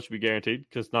college should be guaranteed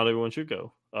because not everyone should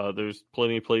go. There's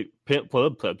plenty of people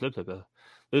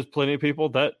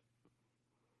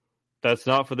that's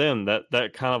not for them.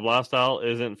 That kind of lifestyle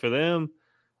isn't for them.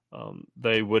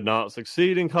 They would not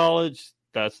succeed in college.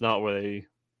 That's not where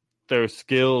their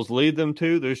skills lead them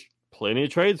to. There's plenty of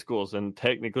trade schools, and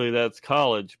technically that's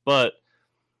college. But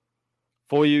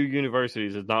 4U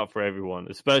universities is not for everyone,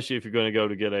 especially if you're going to go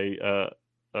to get a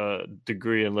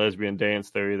degree in lesbian dance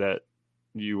theory that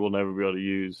you will never be able to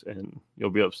use, and you'll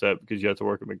be upset because you have to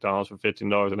work at McDonald's for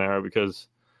 $15 an hour because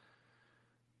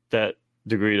that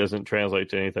degree doesn't translate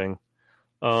to anything.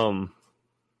 And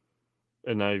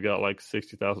now you've got like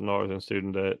 $60,000 in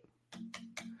student debt.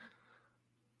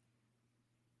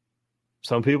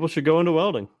 Some people should go into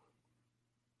welding.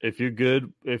 If you're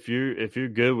good with,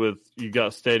 you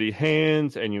got steady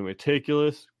hands and you're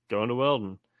meticulous, go into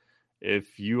welding.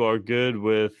 If you are good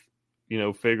with,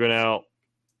 figuring out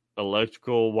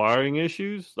electrical wiring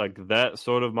issues, like that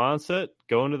sort of mindset,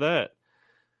 go into that.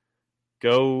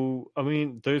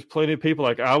 There's plenty of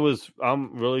people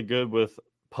I'm really good with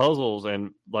puzzles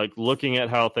and like looking at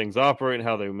how things operate and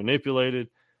how they're manipulated.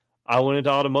 I went into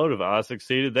automotive. I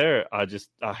succeeded there. I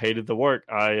hated the work.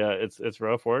 It's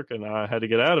rough work and I had to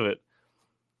get out of it.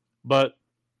 But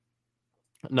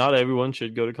Not everyone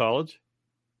should go to college.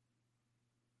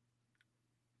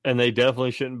 And they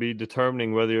definitely shouldn't be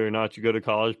determining whether or not you go to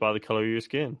college by the color of your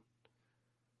skin.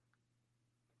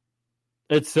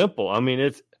 It's simple. I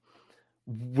mean,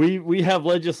 we have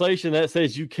legislation that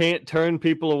says you can't turn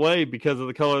people away because of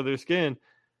the color of their skin.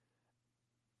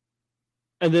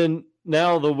 And then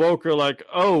now the woke are like,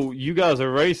 oh, you guys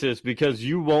are racist because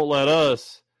you won't let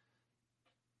us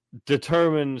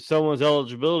determine someone's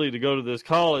eligibility to go to this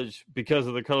college because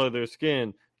of the color of their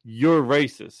skin. You're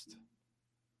racist.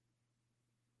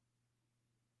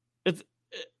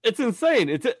 It's insane.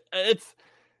 It's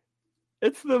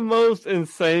the most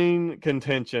insane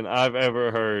contention I've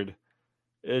ever heard.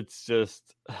 It's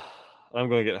just, I'm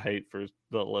going to get hate for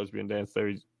the lesbian dance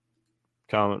theory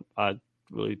comment. I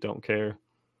really don't care.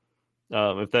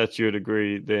 If that's your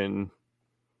degree, then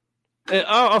and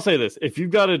I'll say this: if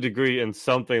you've got a degree in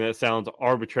something that sounds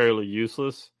arbitrarily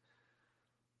useless,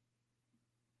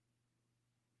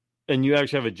 and you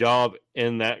actually have a job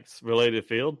in that related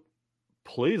field,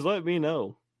 please let me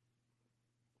know.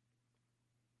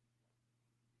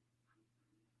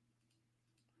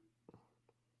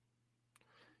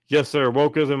 Yes, sir.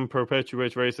 Wokeism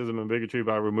perpetuates racism and bigotry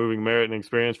by removing merit and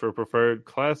experience for a preferred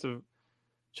class of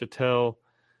chattel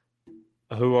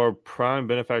who are prime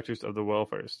benefactors of the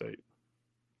welfare state.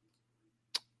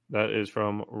 That is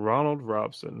from Ronald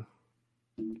Robson.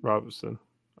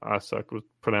 I suck with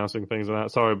pronouncing things on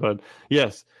that. Sorry, bud.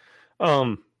 Yes.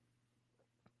 Not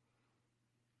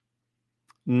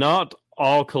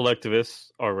all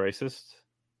collectivists are racist,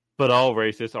 but all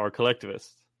racists are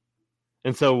collectivists.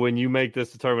 And so when you make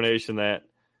this determination that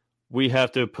we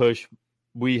have to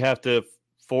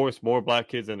force more black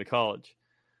kids into college.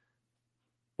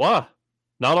 Why?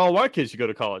 Not all white kids should go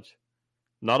to college.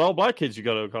 Not all black kids should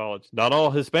go to college. Not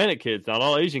all Hispanic kids. Not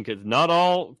all Asian kids. Not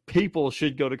all people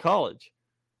should go to college.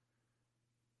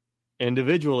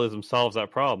 Individualism solves that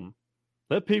problem.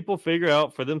 Let people figure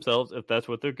out for themselves if that's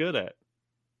what they're good at.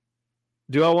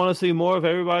 Do I want to see more of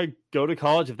everybody go to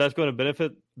college if that's going to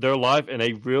benefit their life in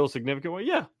a real significant way?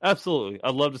 Yeah, absolutely.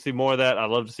 I'd love to see more of that. I'd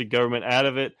love to see government out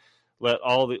of it. Let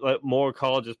more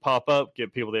colleges pop up,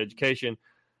 give people the education.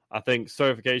 I think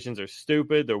certifications are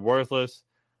stupid. They're worthless.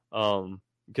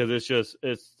 Because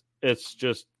it's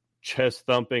just chest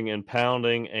thumping and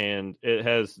pounding, and it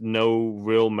has no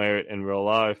real merit in real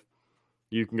life.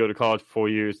 You can go to college for 4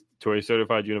 years to a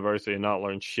certified university and not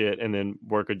learn shit, and then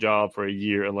work a job for a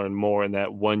year and learn more in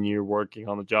that 1 year working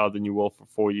on the job than you will for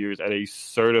 4 years at a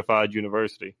certified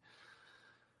university.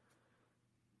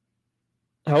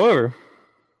 However,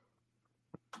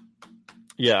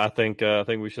 yeah, I think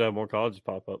we should have more colleges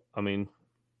pop up. I mean,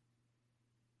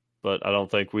 but I don't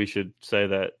think we should say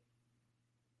that.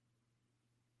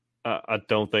 I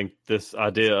don't think this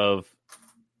idea of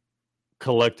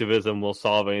collectivism will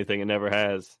solve anything. It never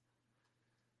has.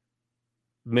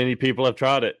 Many people have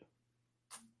tried it.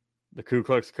 The Ku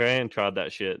Klux Klan tried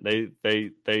that shit.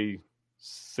 They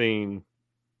seen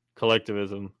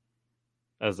collectivism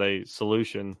as a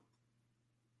solution.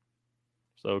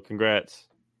 So congrats.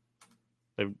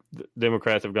 The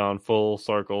Democrats have gone full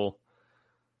circle.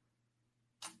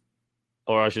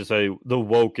 Or I should say the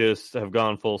wokeists have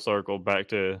gone full circle back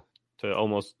to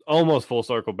almost full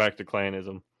circle back to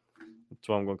Klanism. That's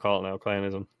what I'm going to call it now,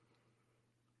 Klanism.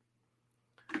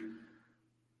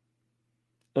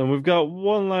 And we've got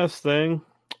one last thing.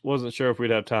 Wasn't sure if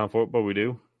we'd have time for it, but we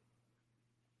do.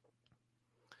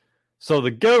 So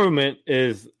the government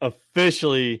is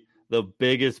officially the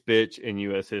biggest bitch in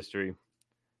U.S. history.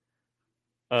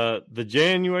 The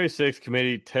January 6th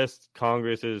committee tests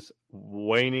Congress's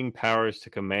waning powers to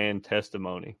command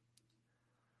testimony.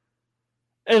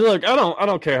 And look, I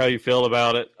don't care how you feel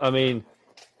about it. I mean,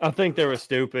 I think they were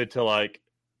stupid to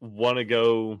want to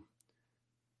go.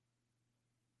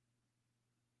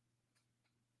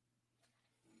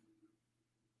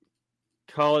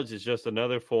 College is just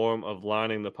another form of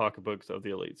lining the pocketbooks of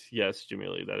the elites. Yes, Jimmy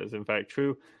Lee, that is in fact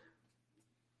true.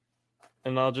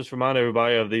 And I'll just remind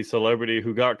everybody of the celebrity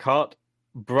who got caught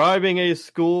bribing a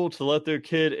school to let their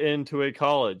kid into a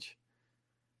college.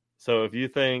 So if you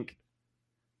think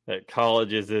that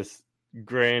college is this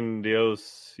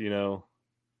grandiose,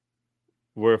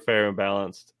 we're fair and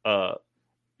balanced.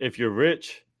 If you're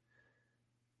rich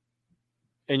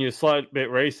and you're a slight bit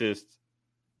racist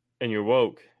and you're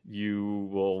woke, you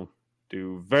will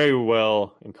do very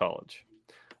well in college.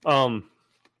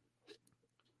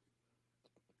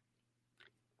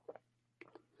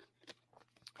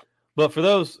 But for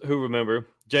those who remember,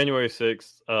 January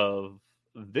 6th of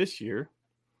this year,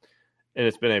 and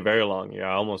it's been a very long year.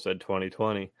 I almost said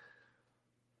 2020.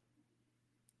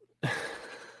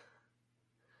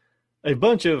 a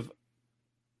bunch of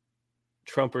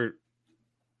Trumper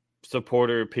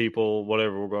supporter people,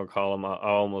 whatever we're going to call them. I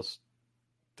almost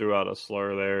threw out a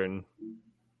slur there and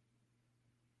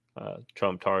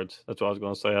Trump tards. That's what I was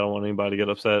going to say. I don't want anybody to get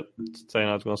upset saying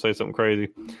I was going to say something crazy.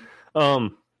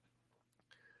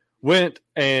 Went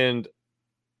and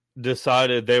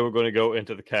decided they were going to go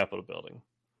into the Capitol building.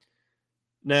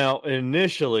 Now,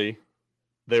 initially,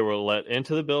 they were let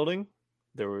into the building.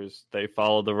 They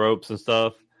followed the ropes and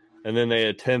stuff, and then they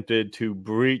attempted to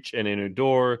breach an inner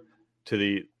door to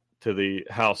the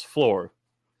House floor.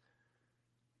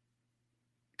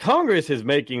 Congress is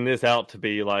making this out to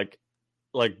be like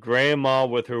grandma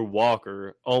with her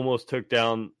walker almost took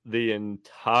down the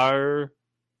entire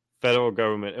federal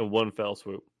government in one fell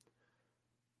swoop.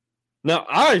 Now,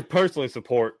 I personally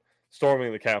support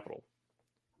storming the Capitol,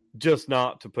 just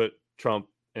not to put Trump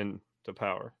into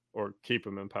power or keep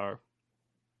him in power.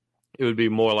 It would be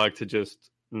more like to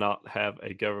just not have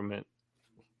a government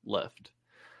left.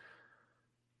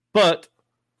 But,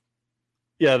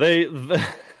 yeah,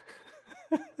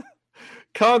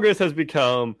 Congress has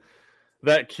become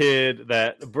that kid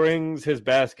that brings his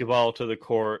basketball to the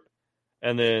court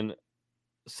and then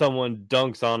someone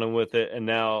dunks on him with it, and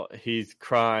now he's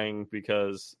crying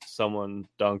because someone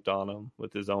dunked on him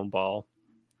with his own ball.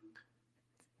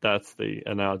 That's the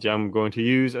analogy I'm going to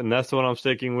use, and that's the one I'm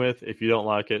sticking with. If you don't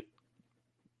like it,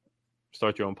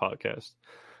 start your own podcast.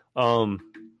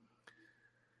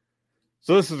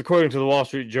 So this is according to the Wall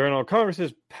Street Journal.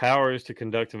 Congress's powers to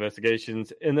conduct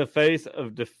investigations in the face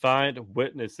of defiant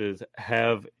witnesses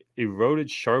have eroded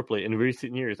sharply in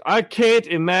recent years. I can't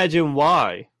imagine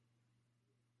why.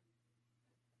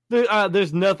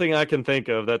 There's nothing I can think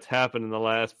of that's happened in the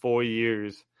last 4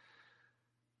 years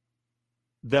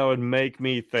that would make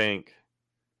me think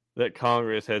that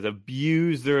Congress has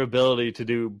abused their ability to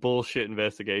do bullshit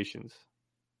investigations.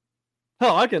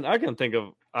 Hell, I can think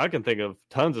of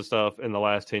tons of stuff in the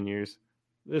last 10 years.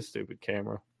 This stupid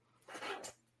camera.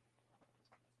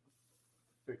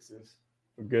 Fix this.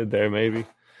 We're good there, maybe.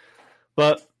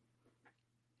 But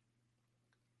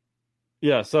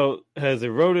yeah, so has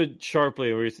eroded sharply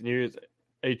in recent years.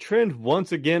 A trend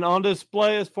once again on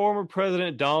display as former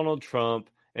President Donald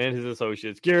Trump and his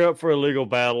associates gear up for a legal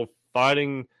battle,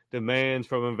 fighting demands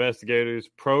from investigators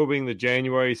probing the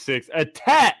January 6th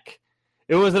attack.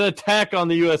 It was an attack on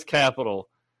the U.S. Capitol.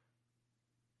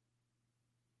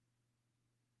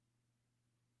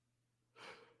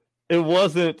 It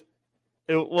wasn't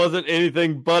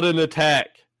anything but an attack.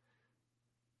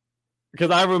 Because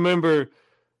I remember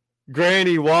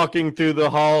Granny walking through the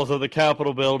halls of the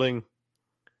Capitol building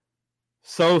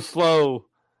so slow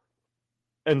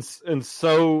and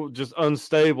so just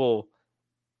unstable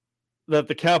that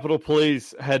the Capitol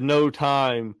Police had no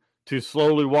time to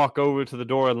slowly walk over to the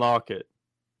door and lock it.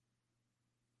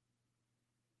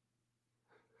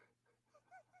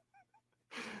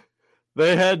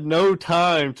 They had no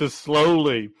time to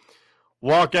slowly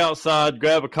walk outside,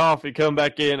 grab a coffee, come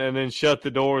back in, and then shut the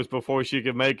doors before she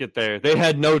could make it there. They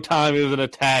had no time. It was an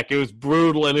attack. It was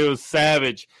brutal and it was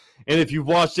savage. And if you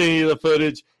watched any of the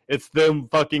footage, it's them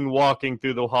fucking walking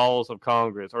through the halls of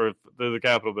Congress or through the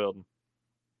Capitol building.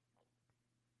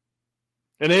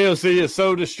 And AOC is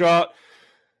so distraught.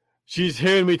 She's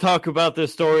hearing me talk about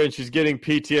this story and she's getting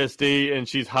PTSD and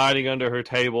she's hiding under her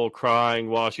table crying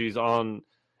while she's on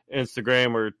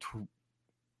Instagram or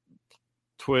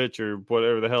Twitch or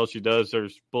whatever the hell she does.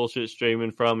 There's bullshit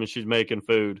streaming from and she's making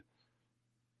food.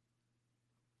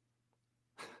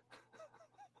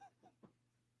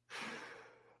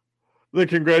 The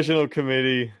Congressional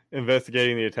Committee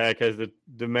investigating the attack has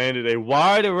demanded a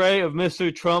wide array of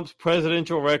Mr. Trump's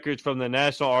presidential records from the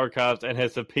National Archives and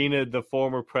has subpoenaed the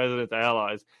former president's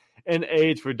allies and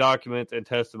aides for documents and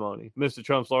testimony. Mr.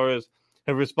 Trump's lawyers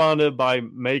have responded by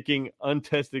making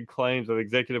untested claims of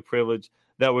executive privilege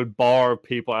that would bar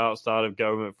people outside of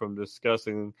government from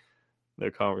discussing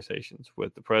their conversations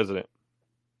with the president.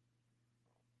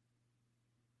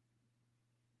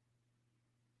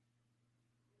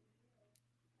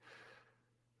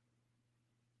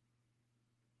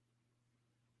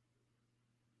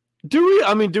 Do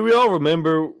we all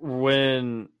remember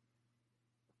when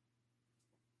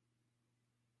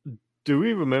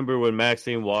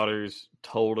Maxine Waters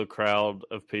told a crowd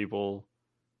of people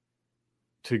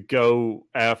to go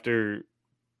after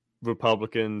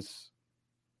Republicans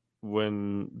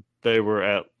when they were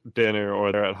at dinner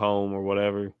or they're at home or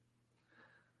whatever?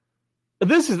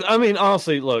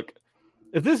 Honestly, look,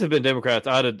 if this had been Democrats,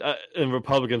 and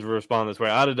Republicans would respond this way,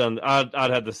 I'd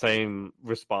had the same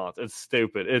response. It's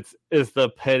stupid. It's the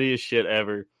pettiest shit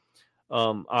ever.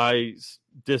 I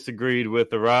disagreed with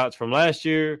the riots from last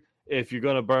year, if you're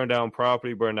going to burn down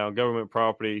property, burn down government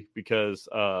property because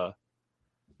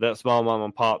that small mom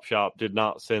and pop shop did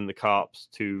not send the cops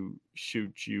to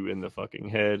shoot you in the fucking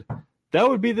head. That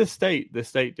would be the state. The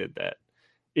state did that.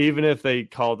 Even if they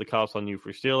called the cops on you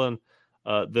for stealing,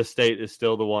 the state is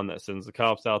still the one that sends the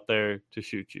cops out there to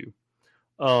shoot you.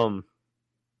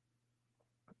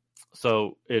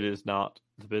 So it is not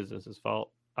the business's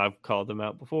fault. I've called them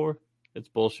out before. It's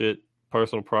bullshit.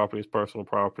 Personal property is personal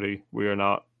property. I'm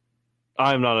not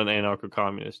an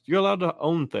anarcho-communist. You're allowed to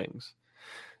own things.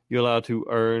 You're allowed to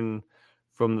earn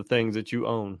from the things that you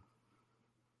own.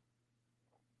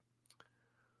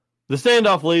 The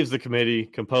standoff leaves the committee,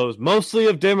 composed mostly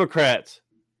of Democrats.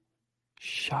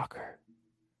 Shocker.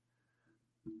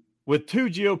 With 2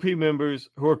 GOP members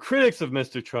who are critics of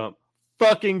Mr. Trump.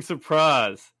 Fucking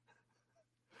surprise.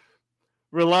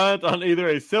 Reliant on either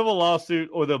a civil lawsuit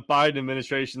or the Biden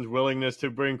administration's willingness to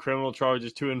bring criminal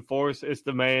charges to enforce its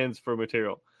demands for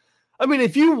material. I mean,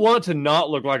 if you want to not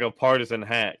look like a partisan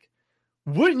hack,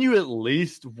 wouldn't you at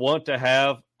least want to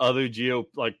have other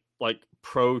like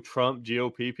pro-Trump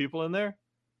GOP people in there?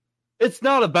 It's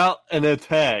not about an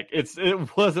attack. It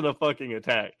wasn't a fucking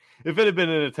attack. If it had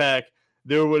been an attack,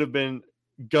 there would have been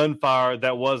gunfire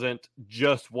that wasn't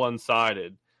just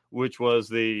one-sided, which was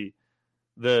the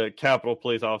Capitol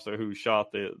police officer who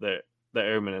shot the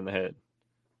airman in the head.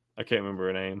 I can't remember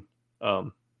her name.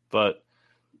 But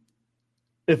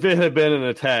if it had been an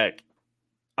attack,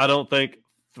 I don't think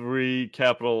 3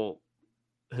 Capitol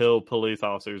Hill police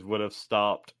officers would have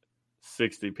stopped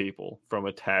 60 people from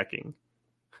attacking.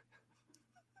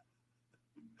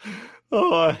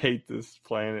 Oh, I hate this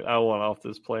planet. I want off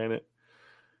this planet.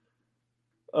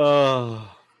 Yeah,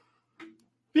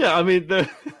 I mean,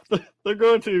 they're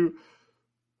going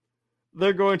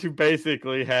to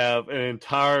basically have an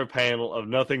entire panel of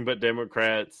nothing but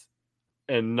Democrats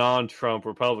and non-Trump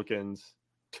Republicans,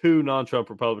 2 non-Trump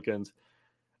Republicans,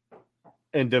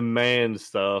 and demand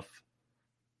stuff.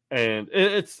 And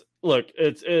it's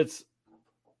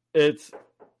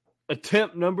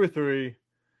attempt number 3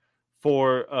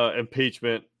 for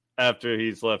impeachment after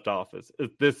he's left office.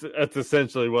 That's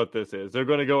essentially what this is. They're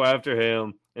going to go after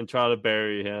him and try to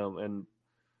bury him, and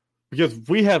because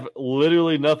we have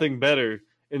literally nothing better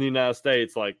in the United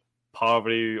States, like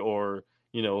poverty or,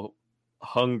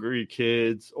 hungry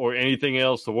kids or anything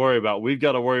else to worry about. We've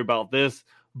got to worry about this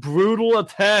brutal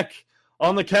attack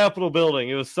on the Capitol building.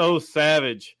 It was so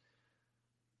savage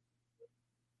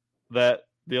that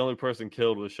the only person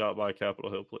killed was shot by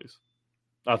Capitol Hill police.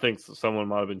 I think someone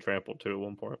might have been trampled too at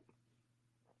one point.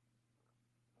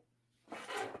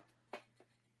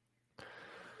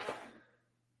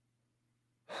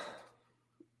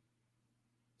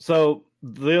 So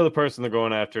the other person they're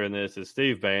going after in this is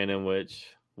Steve Bannon, which,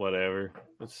 whatever.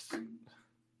 It's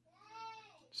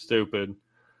stupid.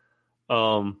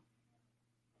 But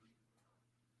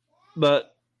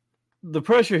the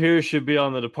pressure here should be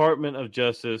on the Department of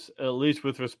Justice, at least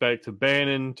with respect to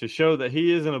Bannon, to show that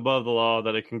he isn't above the law,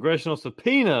 that a congressional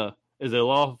subpoena is a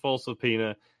lawful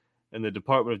subpoena, and the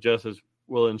Department of Justice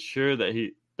will ensure that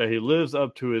he lives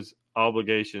up to his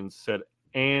obligations, said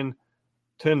Ann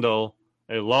Tyndall,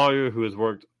 a lawyer who has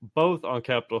worked both on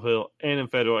Capitol Hill and in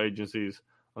federal agencies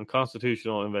on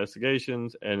constitutional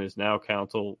investigations and is now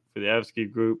counsel for the advocacy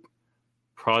group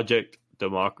Project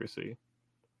Democracy.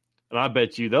 And I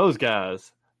bet you those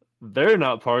guys, they're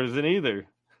not partisan either.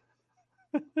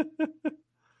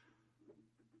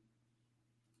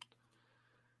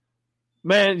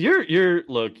 Man, you're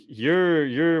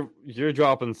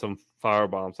dropping some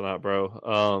firebombs tonight,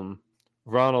 bro.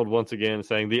 Ronald once again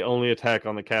saying the only attack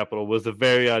on the Capitol was the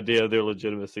very idea of their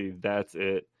legitimacy. That's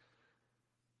it.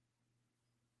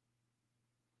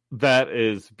 That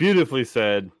is beautifully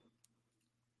said.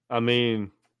 I mean,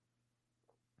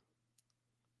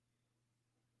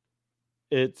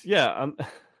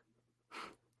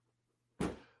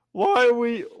 why are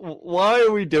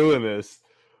we doing this?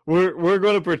 We're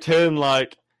going to pretend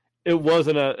like it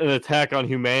wasn't an attack on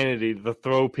humanity to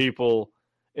throw people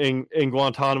in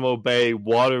Guantanamo Bay,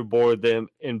 waterboard them,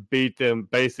 and beat them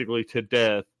basically to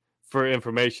death for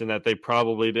information that they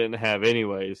probably didn't have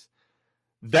anyways.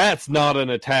 That's not an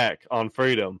attack on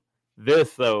freedom.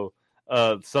 This, though,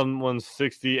 someone's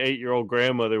 68-year-old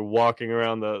grandmother walking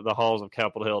around the halls of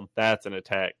Capitol Hill, that's an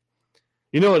attack.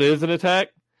 You know what is an attack?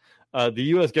 The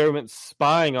U.S. government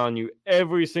spying on you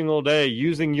every single day,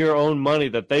 using your own money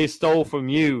that they stole from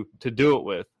you to do it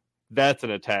with. That's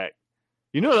an attack.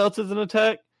 You know what else is an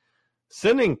attack?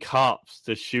 Sending cops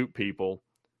to shoot people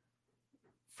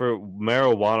for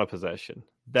marijuana possession.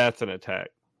 That's an attack.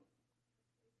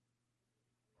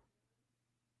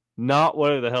 Not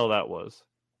whatever the hell that was.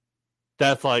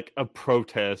 that's like a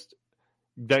protest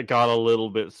that got a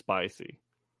little bit spicy.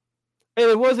 And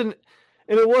it wasn't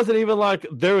even like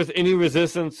there was any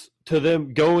resistance to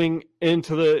them going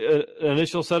into the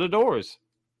initial set of doors.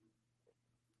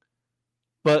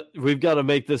 But we've got to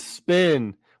make this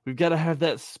spin. We've got to have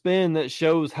that spin that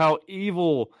shows how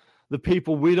evil the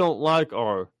people we don't like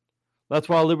are. That's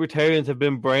why libertarians have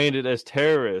been branded as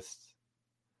terrorists.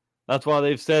 That's why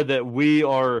they've said that we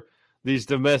are these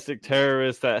domestic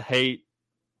terrorists that hate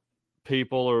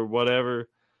people or whatever.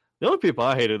 The only people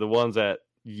I hate are the ones that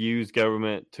use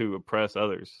government to oppress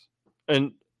others.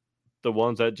 And the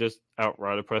ones that just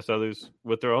outright oppress others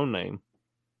with their own name.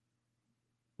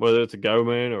 Whether it's a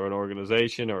government or an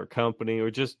organization or a company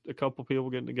or just a couple people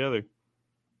getting together.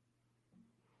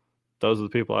 Those are the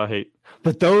people I hate.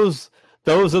 But those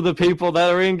are the people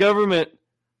that are in government.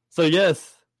 So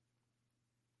yes,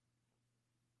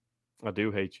 I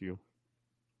do hate you.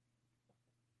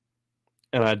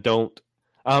 And I'm trying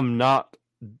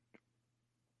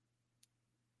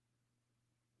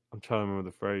to remember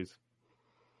the phrase.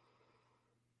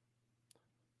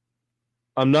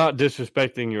 I'm not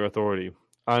disrespecting your authority.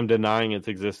 I'm denying its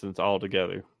existence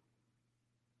altogether.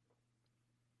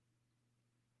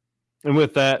 And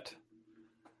with that,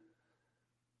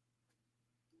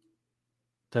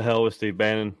 to hell with Steve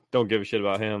Bannon. Don't give a shit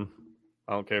about him.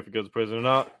 I don't care if he goes to prison or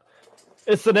not.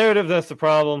 It's the narrative that's the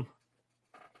problem.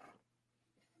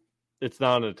 It's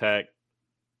not an attack.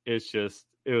 It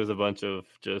was a bunch of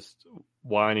just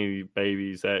whiny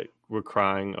babies that were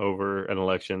crying over an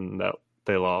election that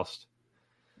they lost.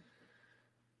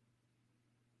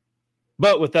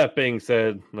 But with that being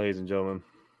said, ladies and gentlemen,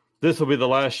 this will be the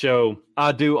last show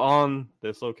I do on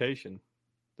this location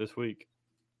this week.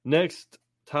 Next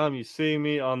time you see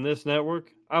me on this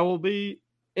network, I will be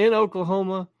in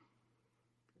Oklahoma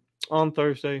on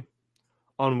Thursday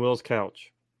on Will's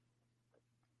couch.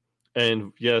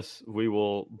 And yes, we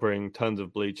will bring tons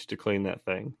of bleach to clean that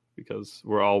thing because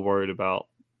we're all worried about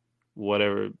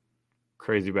whatever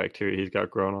crazy bacteria he's got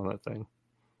growing on that thing.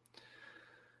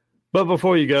 But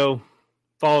before you go,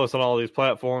 follow us on all these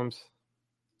platforms.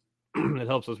 It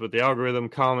helps us with the algorithm.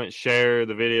 Comment, share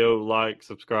the video, like,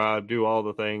 subscribe, do all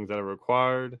the things that are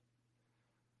required.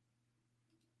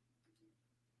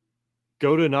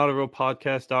 Go to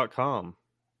notarealpodcast.com.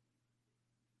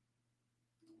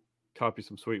 Copy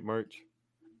some sweet merch.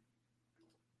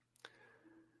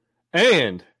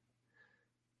 And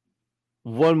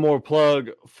one more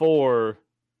plug for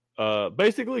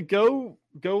basically go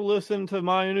listen to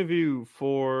my interview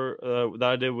for that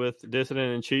I did with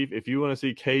Dissident in Chief. If you want to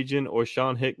see Cajun or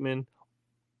Sean Hickman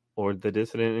or the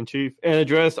Dissident in Chief, and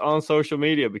address on social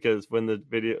media, because when the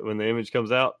image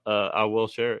comes out, I will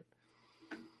share it.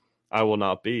 I will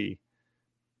not be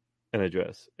an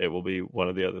address. It will be one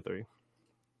of the other three.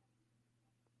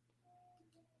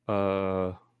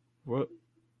 What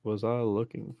was I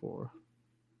looking for?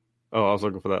 Oh, I was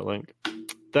looking for that link.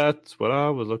 That's what I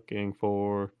was looking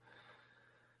for.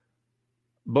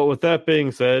 But with that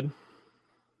being said,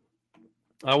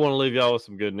 I want to leave y'all with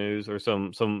some good news or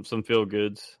some feel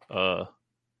goods. No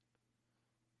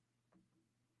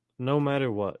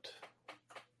matter what,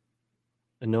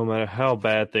 and no matter how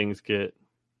bad things get,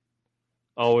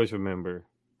 always remember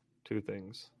two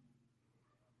things.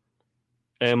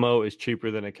 Ammo is cheaper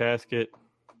than a casket,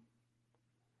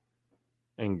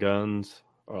 and guns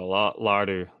are a lot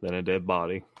lighter than a dead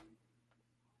body.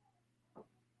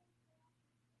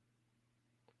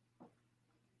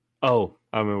 Oh,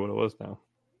 I remember what it was now,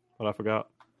 but I forgot.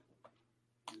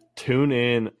 Tune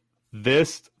in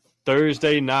this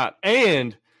Thursday night,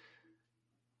 and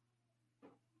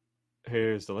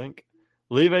here's the link.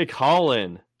 Leave a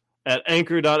call-in at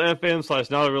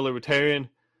anchor.fm/NotARealLibertarian,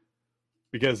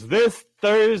 because this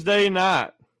Thursday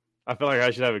night, I feel like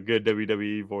I should have a good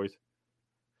WWE voice.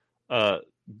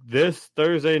 This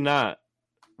Thursday night,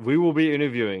 we will be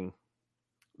interviewing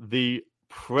the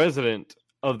president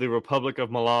of the Republic of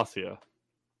Molossia.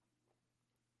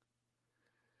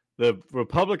 The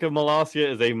Republic of Molossia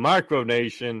is a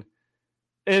micronation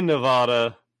in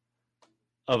Nevada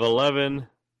of 11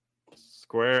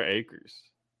 square acres.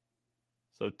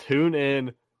 So tune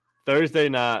in Thursday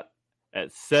night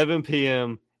at 7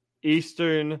 p.m.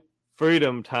 Eastern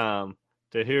Freedom Time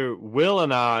to hear Will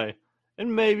and I,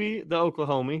 and maybe the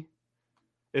Oklahomie,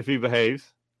 if he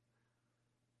behaves,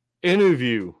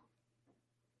 interview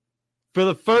for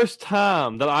the first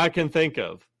time that I can think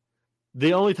of,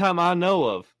 the only time I know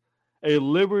of, a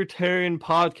libertarian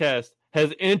podcast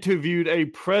has interviewed a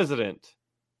president.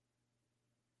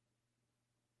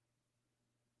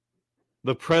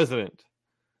 The president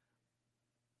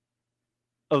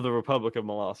of the Republic of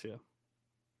Molossia.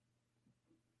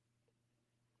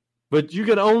 But you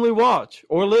can only watch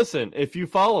or listen if you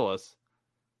follow us.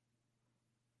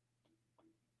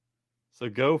 So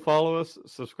go follow us,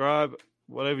 subscribe,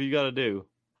 whatever you got to do.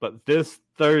 But this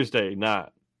Thursday night,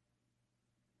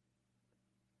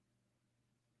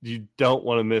 you don't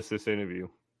want to miss this interview.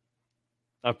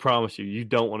 I promise you, you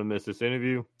don't want to miss this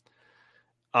interview.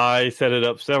 I set it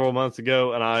up several months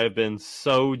ago, and I have been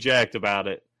so jacked about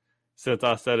it since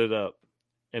I set it up.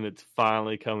 And it's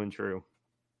finally coming true.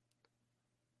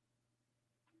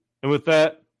 And with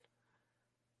that,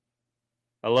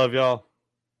 I love y'all.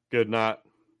 Good night.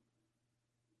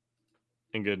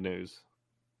 And good news.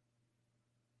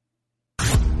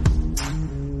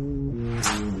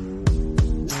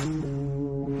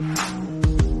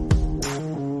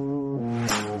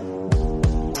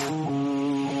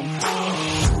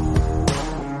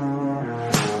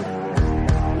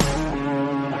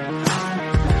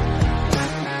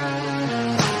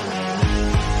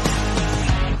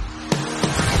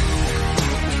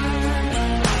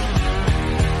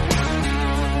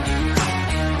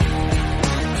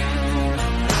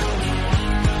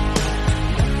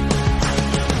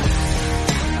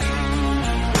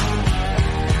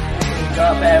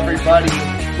 What's up, everybody?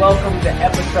 Welcome to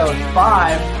episode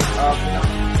 5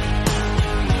 of